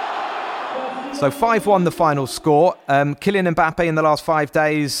 So 5-1 the final score. Kylian Mbappe in the last 5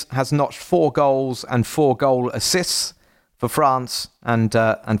 days has notched 4 goals and 4 goal assists for France and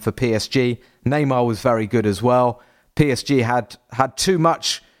for PSG. Neymar was very good as well. PSG had too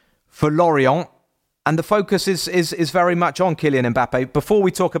much for Lorient, and the focus is very much on Kylian Mbappe. Before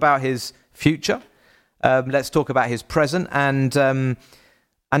we talk about his future, let's talk about his present. And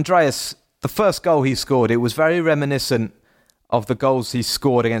Andreas, the first goal he scored, it was very reminiscent of the goals he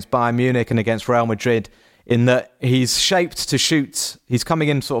scored against Bayern Munich and against Real Madrid, in that he's shaped to shoot. He's coming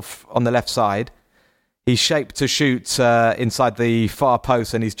in sort of on the left side. He's shaped to shoot inside the far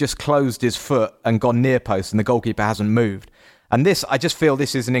post, and he's just closed his foot and gone near post, and the goalkeeper hasn't moved. And this, I just feel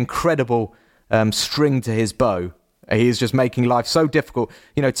this is an incredible string to his bow. He is just making life so difficult.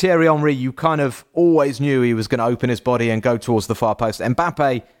 You know, Thierry Henry, you kind of always knew he was going to open his body and go towards the far post.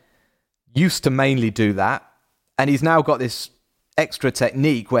 Mbappe used to mainly do that, and he's now got this extra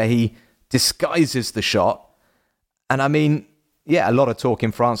technique where he disguises the shot. And I mean, yeah, a lot of talk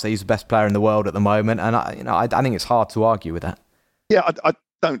in France that he's the best player in the world at the moment, and I think it's hard to argue with that. Yeah, I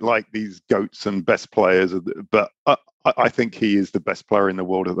don't like these goats and best players, but I think he is the best player in the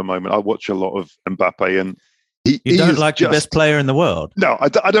world at the moment. I watch a lot of Mbappe, and he don't like the best player in the world? No, I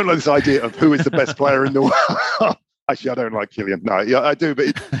don't like this idea of who is the best player in the world. Actually, I don't like Kylian. No, yeah, I do.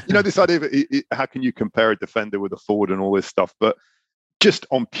 But this idea of how can you compare a defender with a forward and all this stuff? But just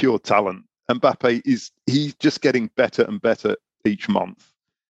on pure talent, Mbappe he's just getting better and better each month.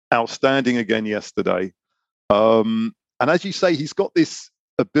 Outstanding again yesterday. And as you say, he's got this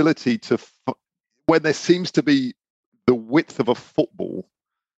ability to, when there seems to be the width of a football,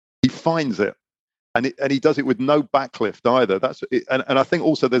 he finds it. And he does it with no backlift either. That's it. And I think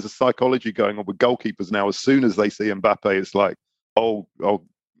also there's a psychology going on with goalkeepers now. As soon as they see Mbappe, it's like,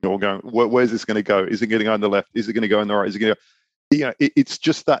 where's this going to go? Is it going to go on the left? Is it going to go on the right? Is it going to go? It's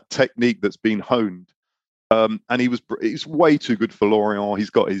just that technique that's been honed. And he's way too good for Lorient. He's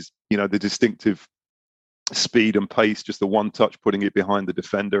got his, the distinctive speed and pace, just the one touch, putting it behind the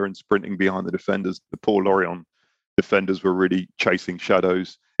defender and sprinting behind the defenders. The poor Lorient defenders were really chasing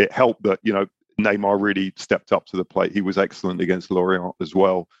shadows. It helped that, Neymar really stepped up to the plate. He was excellent against Lorient as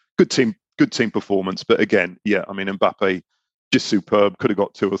well. Good team performance. But again, yeah, I mean, Mbappe, just superb. Could have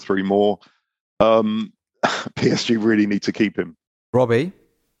got 2 or 3 more. PSG really need to keep him. Robbie,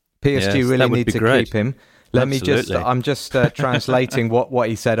 PSG really need to keep him. I'm just translating what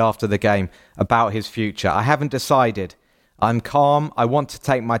he said after the game about his future. I haven't decided. I'm calm. I want to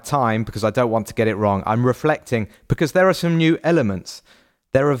take my time because I don't want to get it wrong. I'm reflecting because there are some new elements.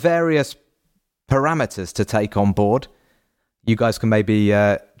 There are various parameters to take on board. You guys can maybe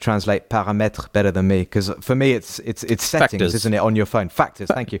translate paramètres better than me, because for me it's settings, factors. Isn't it, on your phone? Factors.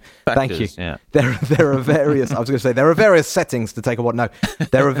 Thank you. Thank you. Yeah. There are various. I was going to say there are various settings to take on board. No,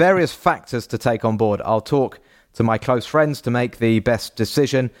 there are various factors to take on board. I'll talk to my close friends to make the best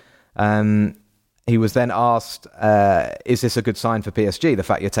decision. He was then asked, "Is this a good sign for PSG? The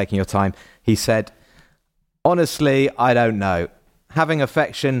fact you're taking your time?" He said, "Honestly, I don't know. Having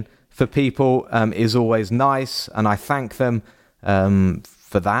affection for people is always nice, and I thank them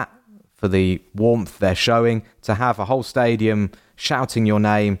for that, for the warmth they're showing. To have a whole stadium shouting your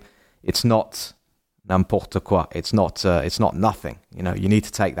name, it's not n'importe quoi. It's not nothing. You know, you need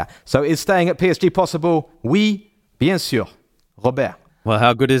to take that. So is staying at PSG possible? Oui, bien sûr. Robert." Well,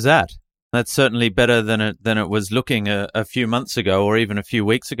 how good is that? That's certainly better than it was looking a few months ago, or even a few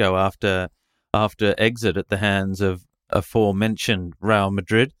weeks ago after exit at the hands of aforementioned Real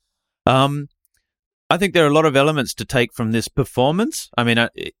Madrid. I think there are a lot of elements to take from this performance. I mean,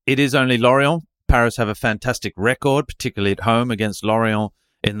 it is only Lorient. Paris have a fantastic record, particularly at home against Lorient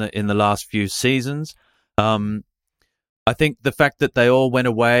in the last few seasons. I think the fact that they all went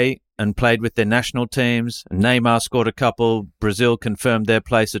away and played with their national teams. Neymar scored a couple. Brazil confirmed their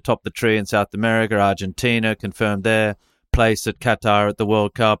place atop the tree in South America. Argentina confirmed their place at Qatar at the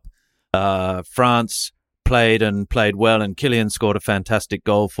World Cup. France played well, and Kylian scored a fantastic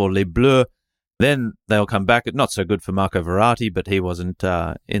goal for Les Bleus. Then they'll come back. Not so good for Marco Verratti, but he wasn't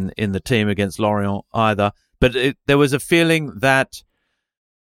in the team against Lorient either. But there was a feeling that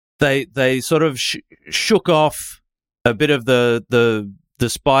they sort of shook off a bit of the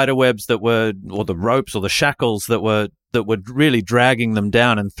spider webs that were, or the ropes or the shackles that were really dragging them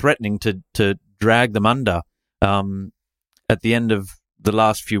down and threatening to drag them under at the end of the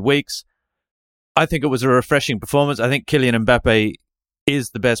last few weeks. I think it was a refreshing performance. I think Kylian Mbappe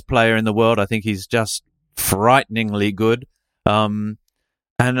is the best player in the world. I think he's just frighteningly good. And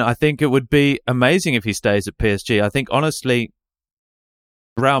I think it would be amazing if he stays at PSG. I think, honestly,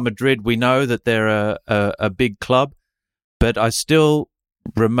 Real Madrid, we know that they're a big club, but I still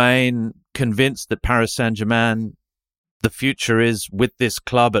remain convinced that Paris Saint-Germain, the future is with this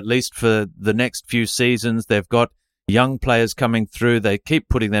club, at least for the next few seasons. They've got young players coming through. They keep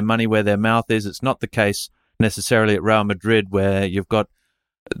putting their money where their mouth is. It's not the case necessarily at Real Madrid, where you've got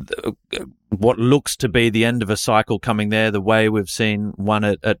what looks to be the end of a cycle coming there, the way we've seen one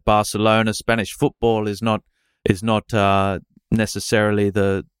at Barcelona. Spanish football is not necessarily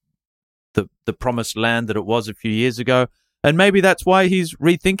the promised land that it was a few years ago. And maybe that's why he's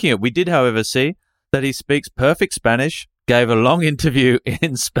rethinking it. We did, however, see that he speaks perfect Spanish, gave a long interview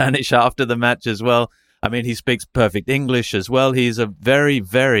in Spanish after the match as well. I mean, he speaks perfect English as well. He's a very,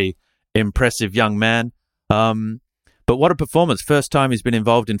 very impressive young man. But what a performance. First time he's been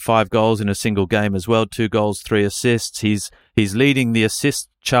involved in 5 goals in a single game as well. 2 goals, 3 assists. He's leading the assist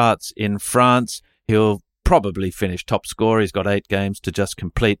charts in France. He'll probably finish top scorer. He's got 8 games to just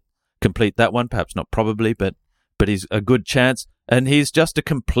complete that one. Perhaps not probably, but he's a good chance. And he's just a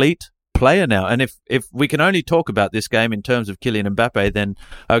complete player now. And if we can only talk about this game in terms of Kylian Mbappe, then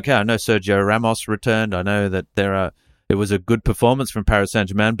okay, I know Sergio Ramos returned. I know that it was a good performance from Paris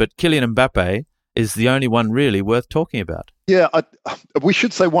Saint-Germain, but Kylian Mbappe is the only one really worth talking about. Yeah, we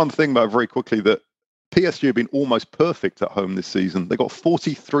should say one thing about very quickly, that PSG have been almost perfect at home this season. They got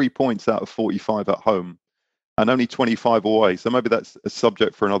 43 points out of 45 at home and only 25 away. So maybe that's a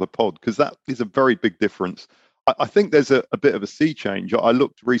subject for another pod, because that is a very big difference. I think there's a bit of a sea change. I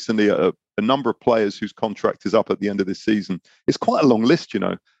looked recently at a number of players whose contract is up at the end of this season. It's quite a long list,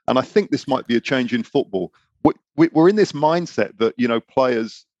 and I think this might be a change in football. We're in this mindset that,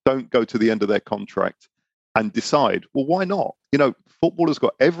 players don't go to the end of their contract and decide, well, why not? Footballers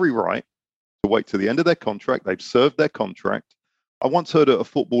got every right to wait to the end of their contract. They've served their contract. I once heard a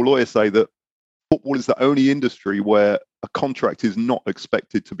football lawyer say that football is the only industry where a contract is not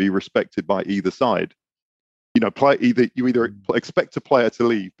expected to be respected by either side. You either expect a player to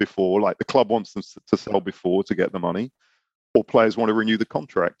leave before, like the club wants them to sell before to get the money, or players want to renew the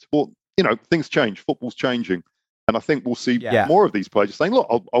contract. Well, things change. Football's changing. And I think we'll see more of these players saying, look,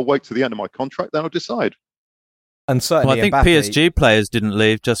 I'll wait to the end of my contract, then I'll decide. And certainly, I think Mbappe, PSG players didn't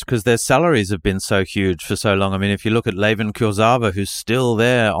leave just because their salaries have been so huge for so long. I mean, if you look at Levin Kurzawa, who's still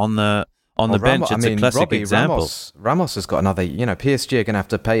there on the bench, it's a classic Robbie, example. Ramos has got another. PSG are going to have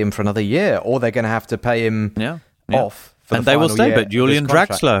to pay him for another year, or they're going to have to pay him off. And they will stay, but Julian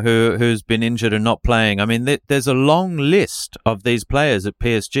Draxler, who's been injured and not playing. I mean, there's a long list of these players at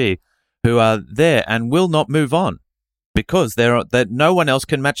PSG who are there and will not move on because that no one else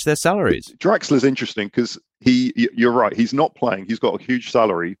can match their salaries. Draxler's interesting because you're right, he's not playing. He's got a huge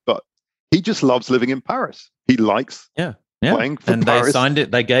salary, but he just loves living in Paris. He likes playing for Paris. They signed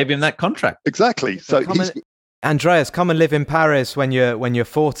it. They gave him that contract. Exactly. So Andreas, come and live in Paris when you're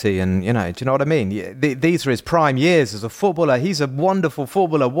 40, and do you know what I mean? These are his prime years as a footballer. He's a wonderful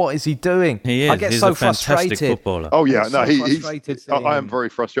footballer. What is he doing? He is. I get He's so a fantastic frustrated. Footballer. Oh yeah, no, I am him. very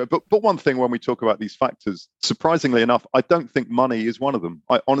frustrated. But one thing when we talk about these factors, surprisingly enough, I don't think money is one of them.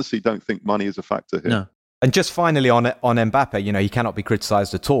 I honestly don't think money is a factor here. No. And just finally on Mbappe, he cannot be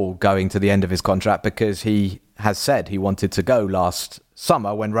criticised at all going to the end of his contract because he has said he wanted to go last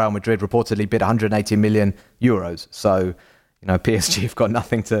summer when Real Madrid reportedly bid 180 million euros. So, PSG have got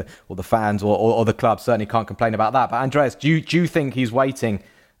nothing to, or the fans or the club certainly can't complain about that. But Andreas, do you think he's waiting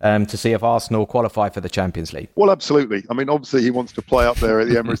to see if Arsenal qualify for the Champions League? Well, absolutely. I mean, obviously he wants to play up there at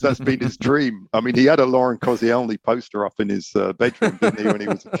the Emirates. That's been his dream. I mean, he had a Laurent Koscielny poster up in his bedroom, didn't he, when he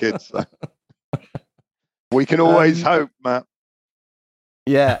was a kid? So. We can always hope, Matt.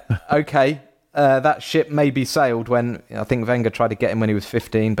 Yeah, okay. That ship may be sailed when, I think Wenger tried to get him when he was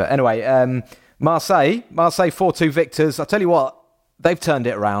 15. But anyway, Marseille 4-2 victors. I'll tell you what, they've turned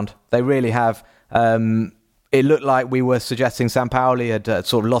it around. They really have. It looked like we were suggesting Sampaoli had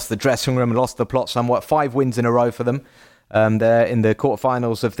sort of lost the dressing room and lost the plot somewhat. 5 wins in a row for them. They're in the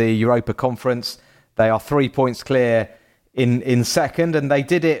quarterfinals of the Europa Conference. They are 3 points clear in second, and they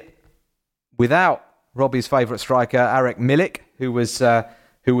did it without Robbie's favourite striker, Arek Milik, who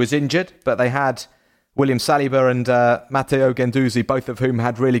was injured, but they had William Saliba and Matteo Guendouzi, both of whom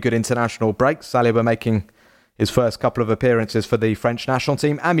had really good international breaks. Saliba making his first couple of appearances for the French national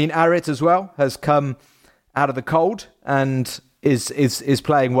team. Amin Harit as well has come out of the cold and is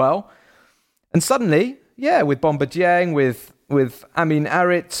playing well. And suddenly, with Bamba Dieng, with Amin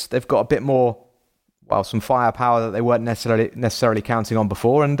Harit, they've got a bit more, some firepower that they weren't necessarily counting on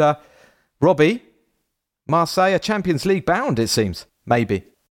before. And Robbie, Marseille are Champions League bound, it seems. Maybe.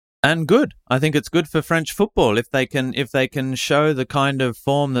 And good. I think it's good for French football if they can show the kind of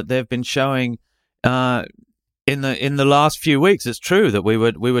form that they've been showing in the last few weeks. It's true that we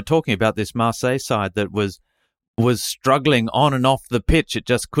were talking about this Marseille side that was struggling on and off the pitch. It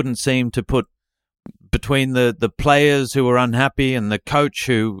just couldn't seem to put between the players who were unhappy and the coach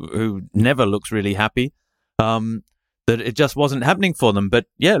who never looks really happy. That it just wasn't happening for them. But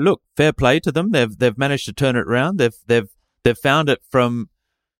yeah, look, fair play to them. They've managed to turn it around. They've found it from,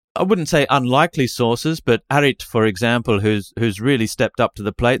 I wouldn't say unlikely sources, but Harit, for example, who's really stepped up to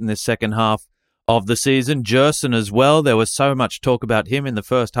the plate in this second half of the season. Gerson as well. There was so much talk about him in the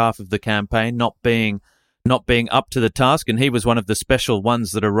first half of the campaign not being up to the task, and he was one of the special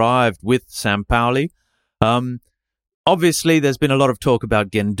ones that arrived with Sampaoli. Obviously, there's been a lot of talk about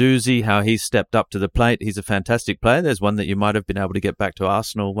Guendouzi, how he's stepped up to the plate. He's a fantastic player. There's one that you might have been able to get back to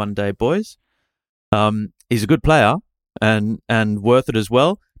Arsenal one day, boys. He's a good player and worth it as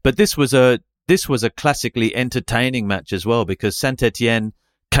well. But this was a classically entertaining match as well because Saint-Etienne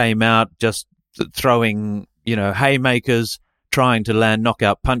came out just throwing, haymakers, trying to land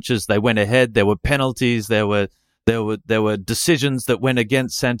knockout punches. They went ahead. There were penalties. There were decisions that went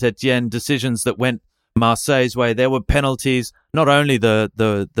against Saint-Etienne, decisions that went Marseille's way. There were penalties, not only the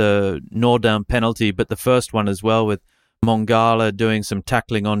Nordin penalty, but the first one as well with Mongala doing some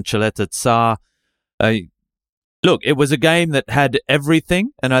tackling on Chaleta Tsar. Look, it was a game that had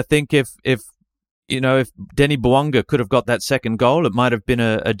everything, and I think if Denis Bouanga could have got that second goal, it might have been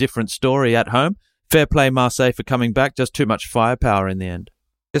a different story at home. Fair play Marseille for coming back, just too much firepower in the end.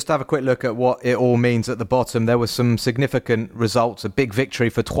 Just to have a quick look at what it all means at the bottom. There were some significant results. A big victory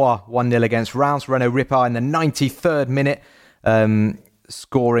for Troyes, 1-0 against Reims. Renaud Ripard in the 93rd minute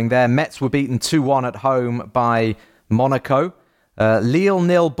scoring there. Metz were beaten 2-1 at home by Monaco. Lille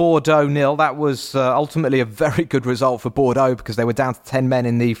 0, Bordeaux 0. That was ultimately a very good result for Bordeaux because they were down to 10 men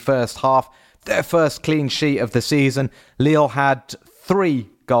in the first half. Their first clean sheet of the season. Lille had 3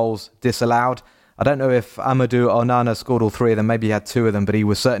 goals disallowed. I don't know if Amadou Onana scored all 3 of them. Maybe he had 2 of them, but he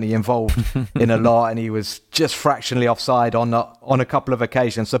was certainly involved in a lot, and he was just fractionally offside on a couple of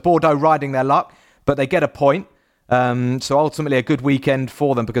occasions. So Bordeaux riding their luck, but they get a point. So ultimately a good weekend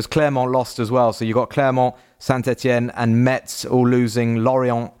for them because Clermont lost as well. So you got Clermont, Saint-Etienne and Metz all losing,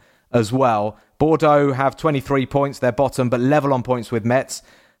 Lorient as well. Bordeaux have 23 points, they're bottom, but level on points with Metz.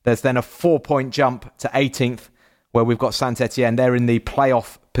 There's then a 4-point jump to 18th, where we've got Saint-Etienne. They're in the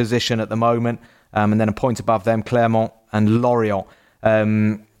playoff position at the moment. And then a point above them, Clermont and Lorient.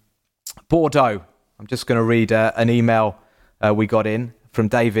 Bordeaux, I'm just going to read an email we got in from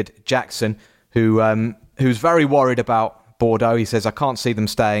David Jackson, who's very worried about Bordeaux. He says, I can't see them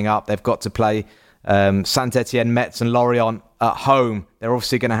staying up. They've got to play Saint-Etienne, Metz and Lorient at home. They're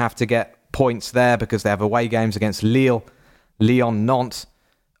obviously going to have to get points there because they have away games against Lille, Lyon, Nantes,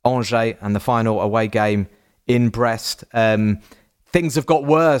 Angers, and the final away game in Brest. Things have got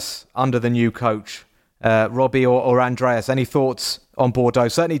worse under the new coach. Robbie or Andreas, any thoughts on Bordeaux?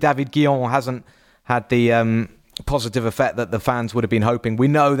 Certainly David Guillon hasn't had the positive effect that the fans would have been hoping. We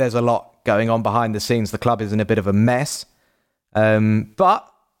know there's a lot going on behind the scenes. The club is in a bit of a mess.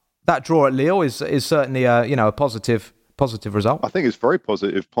 But that draw at Lille is certainly a positive result. I think it's very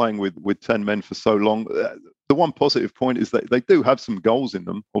positive playing with 10 men for so long. The one positive point is that they do have some goals in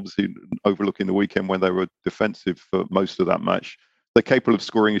them, obviously overlooking the weekend when they were defensive for most of that match. They're capable of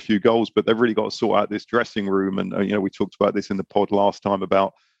scoring a few goals, but they've really got to sort out this dressing room. And, we talked about this in the pod last time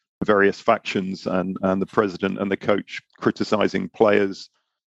about various factions and the president and the coach criticising players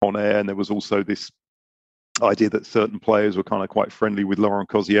on air. And there was also this idea that certain players were kind of quite friendly with Laurent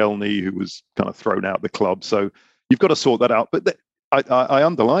Koscielny, who was kind of thrown out of the club. So you've got to sort that out. But I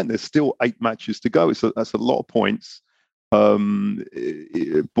underline there's still 8 matches to go. That's a lot of points.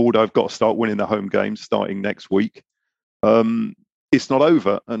 Bordeaux have got to start winning the home games starting next week. It's not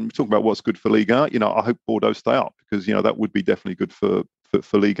over, and we're talking about what's good for Ligue 1. I hope Bordeaux stay up because that would be definitely good for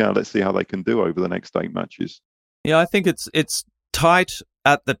Ligue 1. Let's see how they can do over the next 8 matches. Yeah, I think it's tight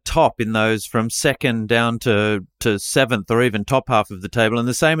at the top in those from second down to 7th or even top half of the table, and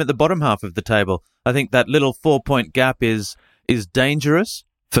the same at the bottom half of the table. I think that little 4-point gap is dangerous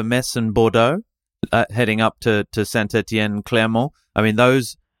for Metz and Bordeaux heading up to Saint-Etienne, Clermont. I mean,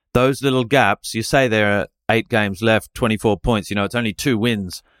 those little gaps. You say there are 8 games left, 24 points. It's only 2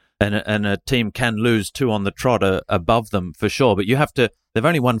 wins, and a team can lose 2 on the trot above them for sure. But they've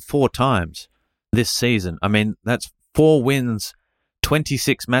only won 4 times this season. I mean, that's 4 wins,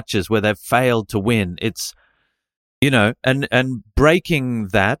 26 matches where they've failed to win. It's, and breaking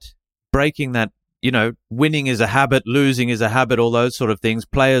that, winning is a habit, losing is a habit, all those sort of things.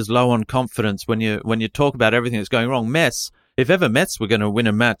 Players low on confidence when you talk about everything that's going wrong. Metz. If ever Metz were going to win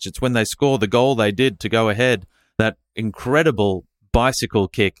a match, it's when they score the goal they did to go ahead. That incredible bicycle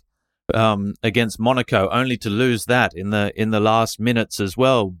kick against Monaco, only to lose that in the last minutes as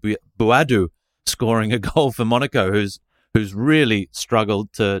well. Bouadou scoring a goal for Monaco, who's really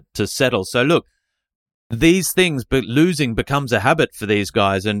struggled to settle. So look, these things, but losing becomes a habit for these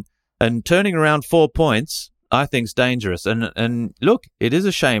guys, and turning around 4 points, I think, is dangerous. And look, it is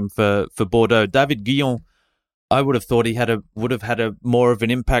a shame for Bordeaux. David Guillon, I would have thought he would have had a more of an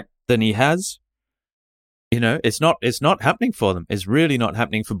impact than he has. It's not happening for them. It's really not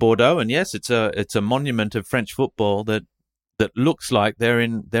happening for Bordeaux. And yes, it's a monument of French football that looks like they're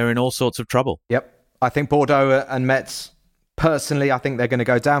in all sorts of trouble. Yep, I think Bordeaux and Metz. Personally, I think they're going to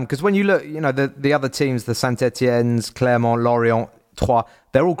go down because when you look, the other teams, the Saint-Etiennes, Clermont, Lorient, Troyes,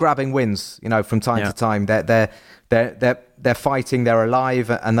 they're all grabbing wins. From time to time. They're fighting, they're alive,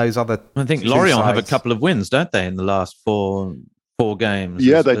 and those other. I think Lorient have a couple of wins, don't they, in the last four games?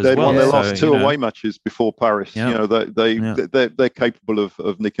 Yeah, they won their last 2 away matches before Paris. Yeah. They're capable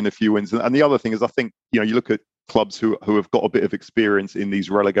of nicking a few wins. And the other thing is, I think you look at clubs who have got a bit of experience in these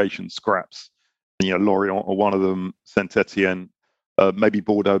relegation scraps. Lorient are one of them. Saint-Etienne. Maybe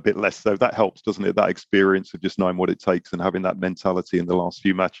Bordeaux a bit less so. That helps, doesn't it? That experience of just knowing what it takes and having that mentality in the last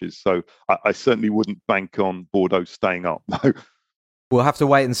few matches. So I certainly wouldn't bank on Bordeaux staying up. No. We'll have to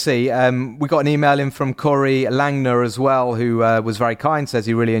wait and see. We got an email in from Corey Langner as well, who was very kind, says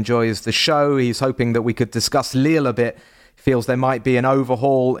he really enjoys the show. He's hoping that we could discuss Lille a bit. He feels there might be an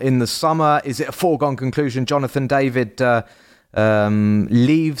overhaul in the summer. Is it a foregone conclusion Jonathan David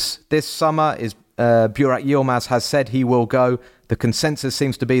leaves this summer? Burak Yilmaz has said he will go. The consensus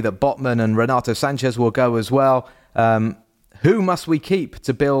seems to be that Botman and Renato Sanchez will go as well. Who must we keep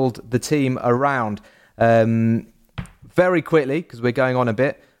to build the team around? Very quickly, because we're going on a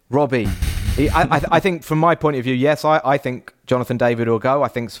bit, Robbie. I think from my point of view, yes, I think Jonathan David will go. I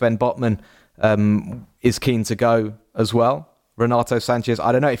think Sven Botman is keen to go as well. Renato Sanchez,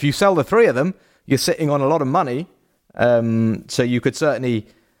 I don't know. If you sell the 3 of them, you're sitting on a lot of money. So you could certainly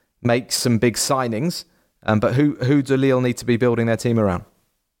make some big signings. But who do Lille need to be building their team around?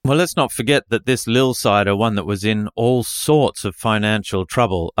 Well, let's not forget that this Lille side are one that was in all sorts of financial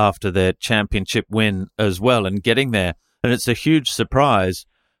trouble after their championship win as well and getting there. And it's a huge surprise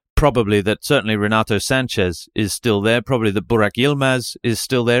probably that certainly Renato Sanchez is still there, probably that Burak Yilmaz is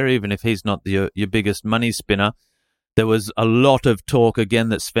still there, even if he's not your biggest money spinner. There was a lot of talk again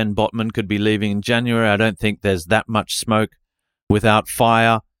that Sven Botman could be leaving in January. I don't think there's that much smoke without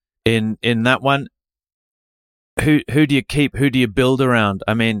fire in that one. Who do you keep? Who do you build around?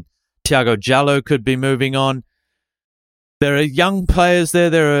 I mean, Thiago Jallo could be moving on. There are young players there.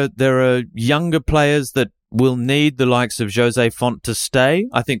 There are younger players that will need the likes of Jose Font to stay.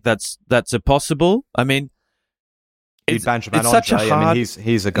 I think that's a possible. I mean, it's such a hard. I mean,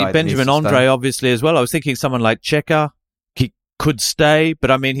 he's a guy. Benjamin Andre, obviously, as well. I was thinking someone like Cheka. He could stay, but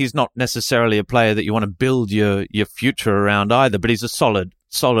I mean, he's not necessarily a player that you want to build your future around either. But he's a solid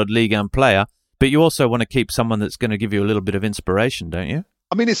Ligue 1 player. But you also want to keep someone that's going to give you a little bit of inspiration, don't you?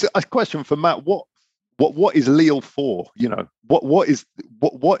 I mean, it's a question for Matt. What is Lille for? You know, what is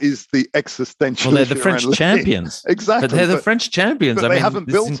the existential? Well, they're the French champions. Exactly. But they're the French champions. But I they mean, haven't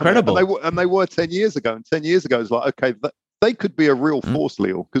built incredible. And they were 10 years ago. And 10 years ago, it's like, okay, they could be a real force,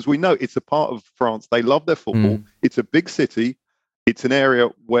 Lille, because we know it's a part of France. They love their football. It's a big city. It's an area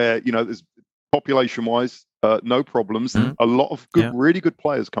where, you know, there's population-wise, no problems. A lot of really good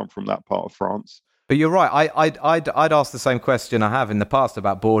players come from that part of France. But you're right. I'd ask the same question I have in the past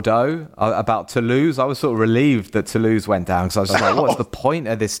about Bordeaux, about Toulouse. I was sort of relieved that Toulouse went down because I was just like, what's the point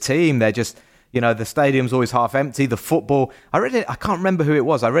of this team? They're just, you know, the stadium's always half empty. The football. I can't remember who it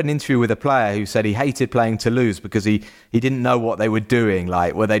was. I read an interview with a player who said he hated playing Toulouse because he didn't know what they were doing.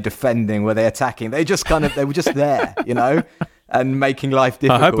 Like, were they defending? Were they attacking? They were just there, you know, and making life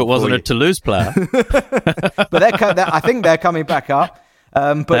difficult. I hope it wasn't a Toulouse player. But I think they're coming back up.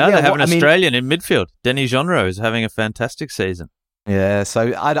 But they have an Australian in midfield. Denis Genreau is having a fantastic season. Yeah, so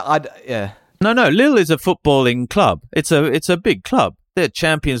No, Lille is a footballing club. It's a big club. They're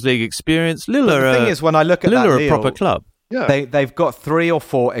Champions League experience. Lille the thing is, when I look at Lille that are Lille, a proper club. Yeah. They've got 3 or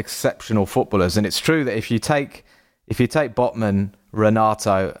 4 exceptional footballers, and it's true that if you take Botman,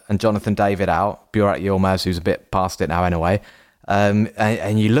 Renato, and Jonathan David out, Burak Yilmaz, who's a bit past it now anyway,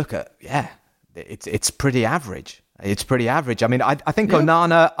 and you look at it's pretty average. It's pretty average. I mean, I think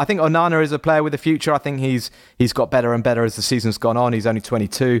Onana is a player with a future. I think he's got better and better as the season's gone on. He's only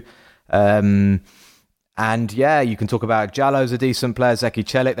 22. And you can talk about Jallo's a decent player. Zeki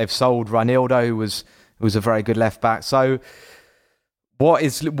Celik, they've sold Ranildo, who was a very good left back. So what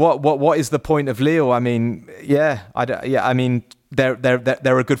is the point of Lille? I mean, I mean,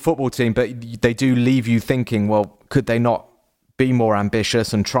 they're a good football team, but they do leave you thinking, well, could they not be more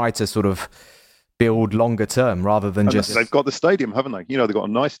ambitious and try to sort of build longer term rather than just... They've got the stadium, haven't they? You know, they've got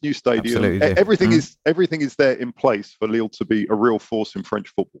a nice new stadium. Absolutely. Everything is there in place for Lille to be a real force in French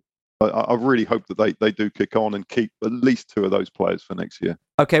football. I really hope that they do kick on and keep at least 2 of those players for next year.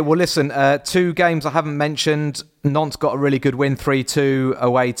 Okay, well, listen, 2 games I haven't mentioned. Nantes got a really good win, 3-2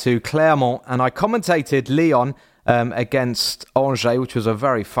 away to Clermont, and I commentated Lyon against Angers, which was a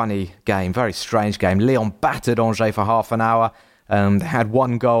very funny game, very strange game. Lyon battered Angers for half an hour. They had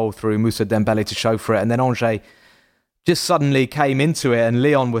 1 goal through Moussa Dembélé to show for it, and then Angers just suddenly came into it, and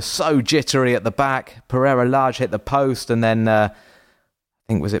Lyon was so jittery at the back. Pereira Large hit the post, and then I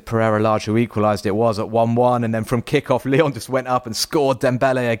think was it Pereira Large who equalised it was at 1-1, and then from kickoff, Lyon just went up and scored.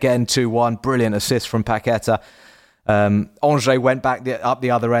 Dembélé again 2-1, brilliant assist from Paqueta. Angers went back up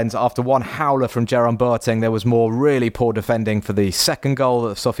the other end after 1 howler from Jérôme Boateng. There was more really poor defending for the second goal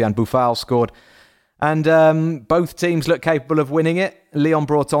that Sofiane Boufal scored. And both teams look capable of winning it. Lyon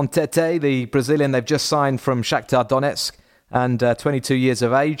brought on Tete, the Brazilian they've just signed from Shakhtar Donetsk, and 22 years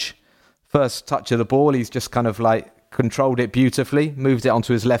of age. First touch of the ball, he's just kind of like controlled it beautifully, moved it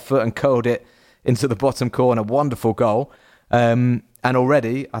onto his left foot and curled it into the bottom corner. Wonderful goal. And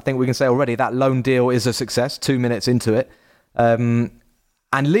already, I think we can say that loan deal is a success, 2 minutes into it.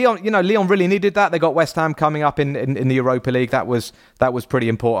 And Lyon really needed that. They got West Ham coming up in the Europa League. That was pretty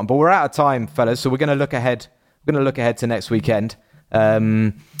important. But we're out of time, fellas. So we're going to look ahead. We're going to look ahead to next weekend,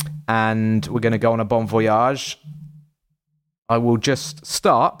 and we're going to go on a bon voyage. I will just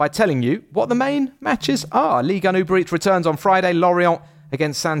start by telling you what the main matches are. Ligue 1 Uber Eats returns on Friday. Lorient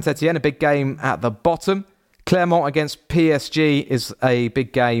against Saint-Etienne, a big game at the bottom. Clermont against PSG is a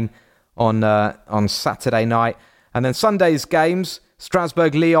big game on Saturday night, and then Sunday's games.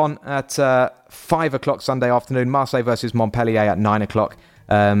 Strasbourg, Lyon at 5 o'clock Sunday afternoon. Marseille versus Montpellier at 9 o'clock.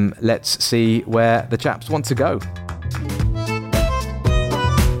 Let's see where the chaps want to go.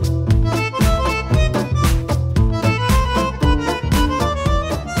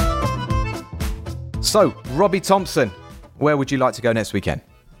 So, Robbie Thomson, where would you like to go next weekend?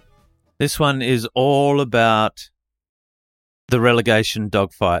 This one is all about the relegation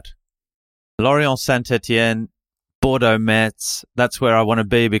dogfight. Lorient Saint-Etienne. Bordeaux Metz. That's where I want to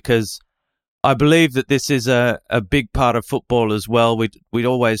be, because I believe that this is a big part of football as well. We'd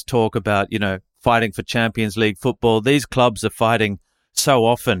always talk about, fighting for Champions League football. These clubs are fighting so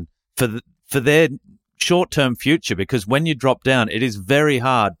often for their short-term future, because when you drop down, it is very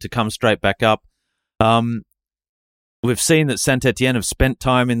hard to come straight back up. We've seen that Saint-Etienne have spent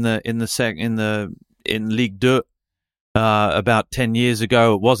time in Ligue 2 about 10 years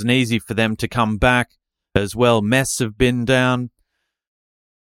ago. It wasn't easy for them to come back as well. Metz have been down.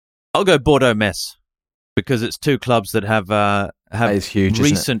 I'll go Bordeaux Metz, because it's two clubs that have huge,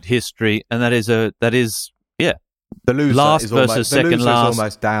 recent history, and that is the loser last is versus second last.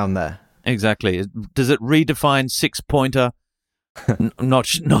 Almost down there. Exactly. Does it redefine 6-pointer?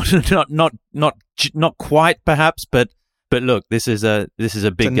 Not quite, perhaps, but look, this is a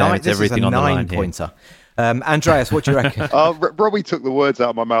big game. It's everything on the line here. 9-pointer. Andreas, what do you reckon? Robbie took the words out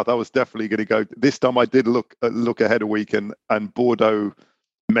of my mouth. I was definitely going to go. This time I did look ahead a week, and Bordeaux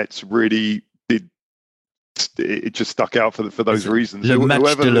Metz really did. It just stuck out for those reasons. Le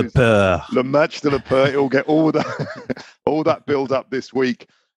match de la peur. Le match de la peur. It will get all that build up this week.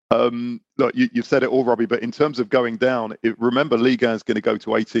 Look, you've said it all, Robbie, but in terms of going down, remember, Ligue 1 is going to go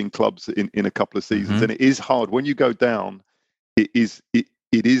to 18 clubs in a couple of seasons, and it is hard. When you go down, it is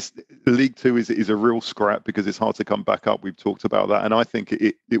Ligue 2 is a real scrap, because it's hard to come back up. We've talked about that, and I think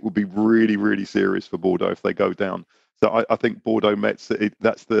it will be really, really serious for Bordeaux if they go down. So I think Bordeaux Metz,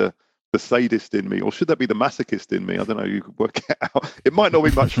 that's the sadist in me, or should that be the masochist in me? I don't know. You could work it out. It might not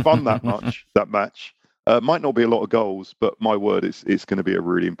be much fun that match. Might not be a lot of goals, but my word, it's going to be a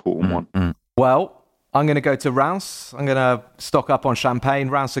really important one. Well, I'm going to go to Reims. I'm going to stock up on champagne.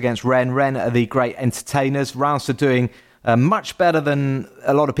 Reims against Rennes. Rennes are the great entertainers. Reims are doing much better than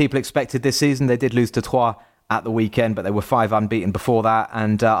a lot of people expected this season. They did lose to Troyes at the weekend, but they were 5 unbeaten before that.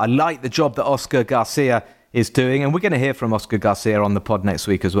 And I like the job that Oscar Garcia is doing, and we're going to hear from Oscar Garcia on the pod next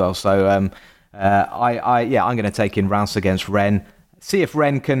week as well. So I'm going to take in Reims against Rennes. See if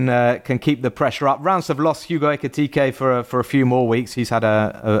Rennes can keep the pressure up. Reims have lost Hugo Ekitike for a few more weeks. He's had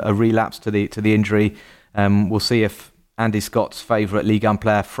a relapse to the injury. We'll see if Andy Scott's favourite Ligue 1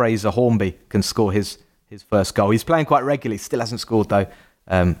 player Fraser Hornby can score his first goal. He's playing quite regularly. Still hasn't scored though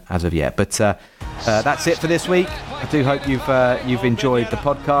as of yet. But that's it for this week. I do hope you've enjoyed the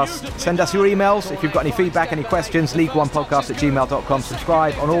podcast. Send us your emails if you've got any feedback, any questions. Ligue1podcast@gmail.com.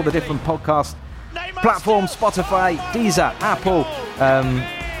 Subscribe on all the different podcast platforms: Spotify, Deezer, Apple,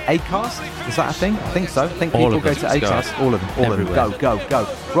 Acast. Is that a thing? I think so. I think people go to Acast. All of them. Go.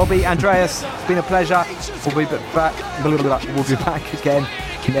 Robbie, Andreas, it's been a pleasure. We'll be back again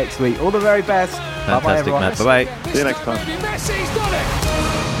next week. All the very best. Bye-bye, everyone. Matt. Bye-bye. See you next time. Messi's done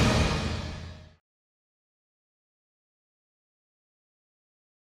it.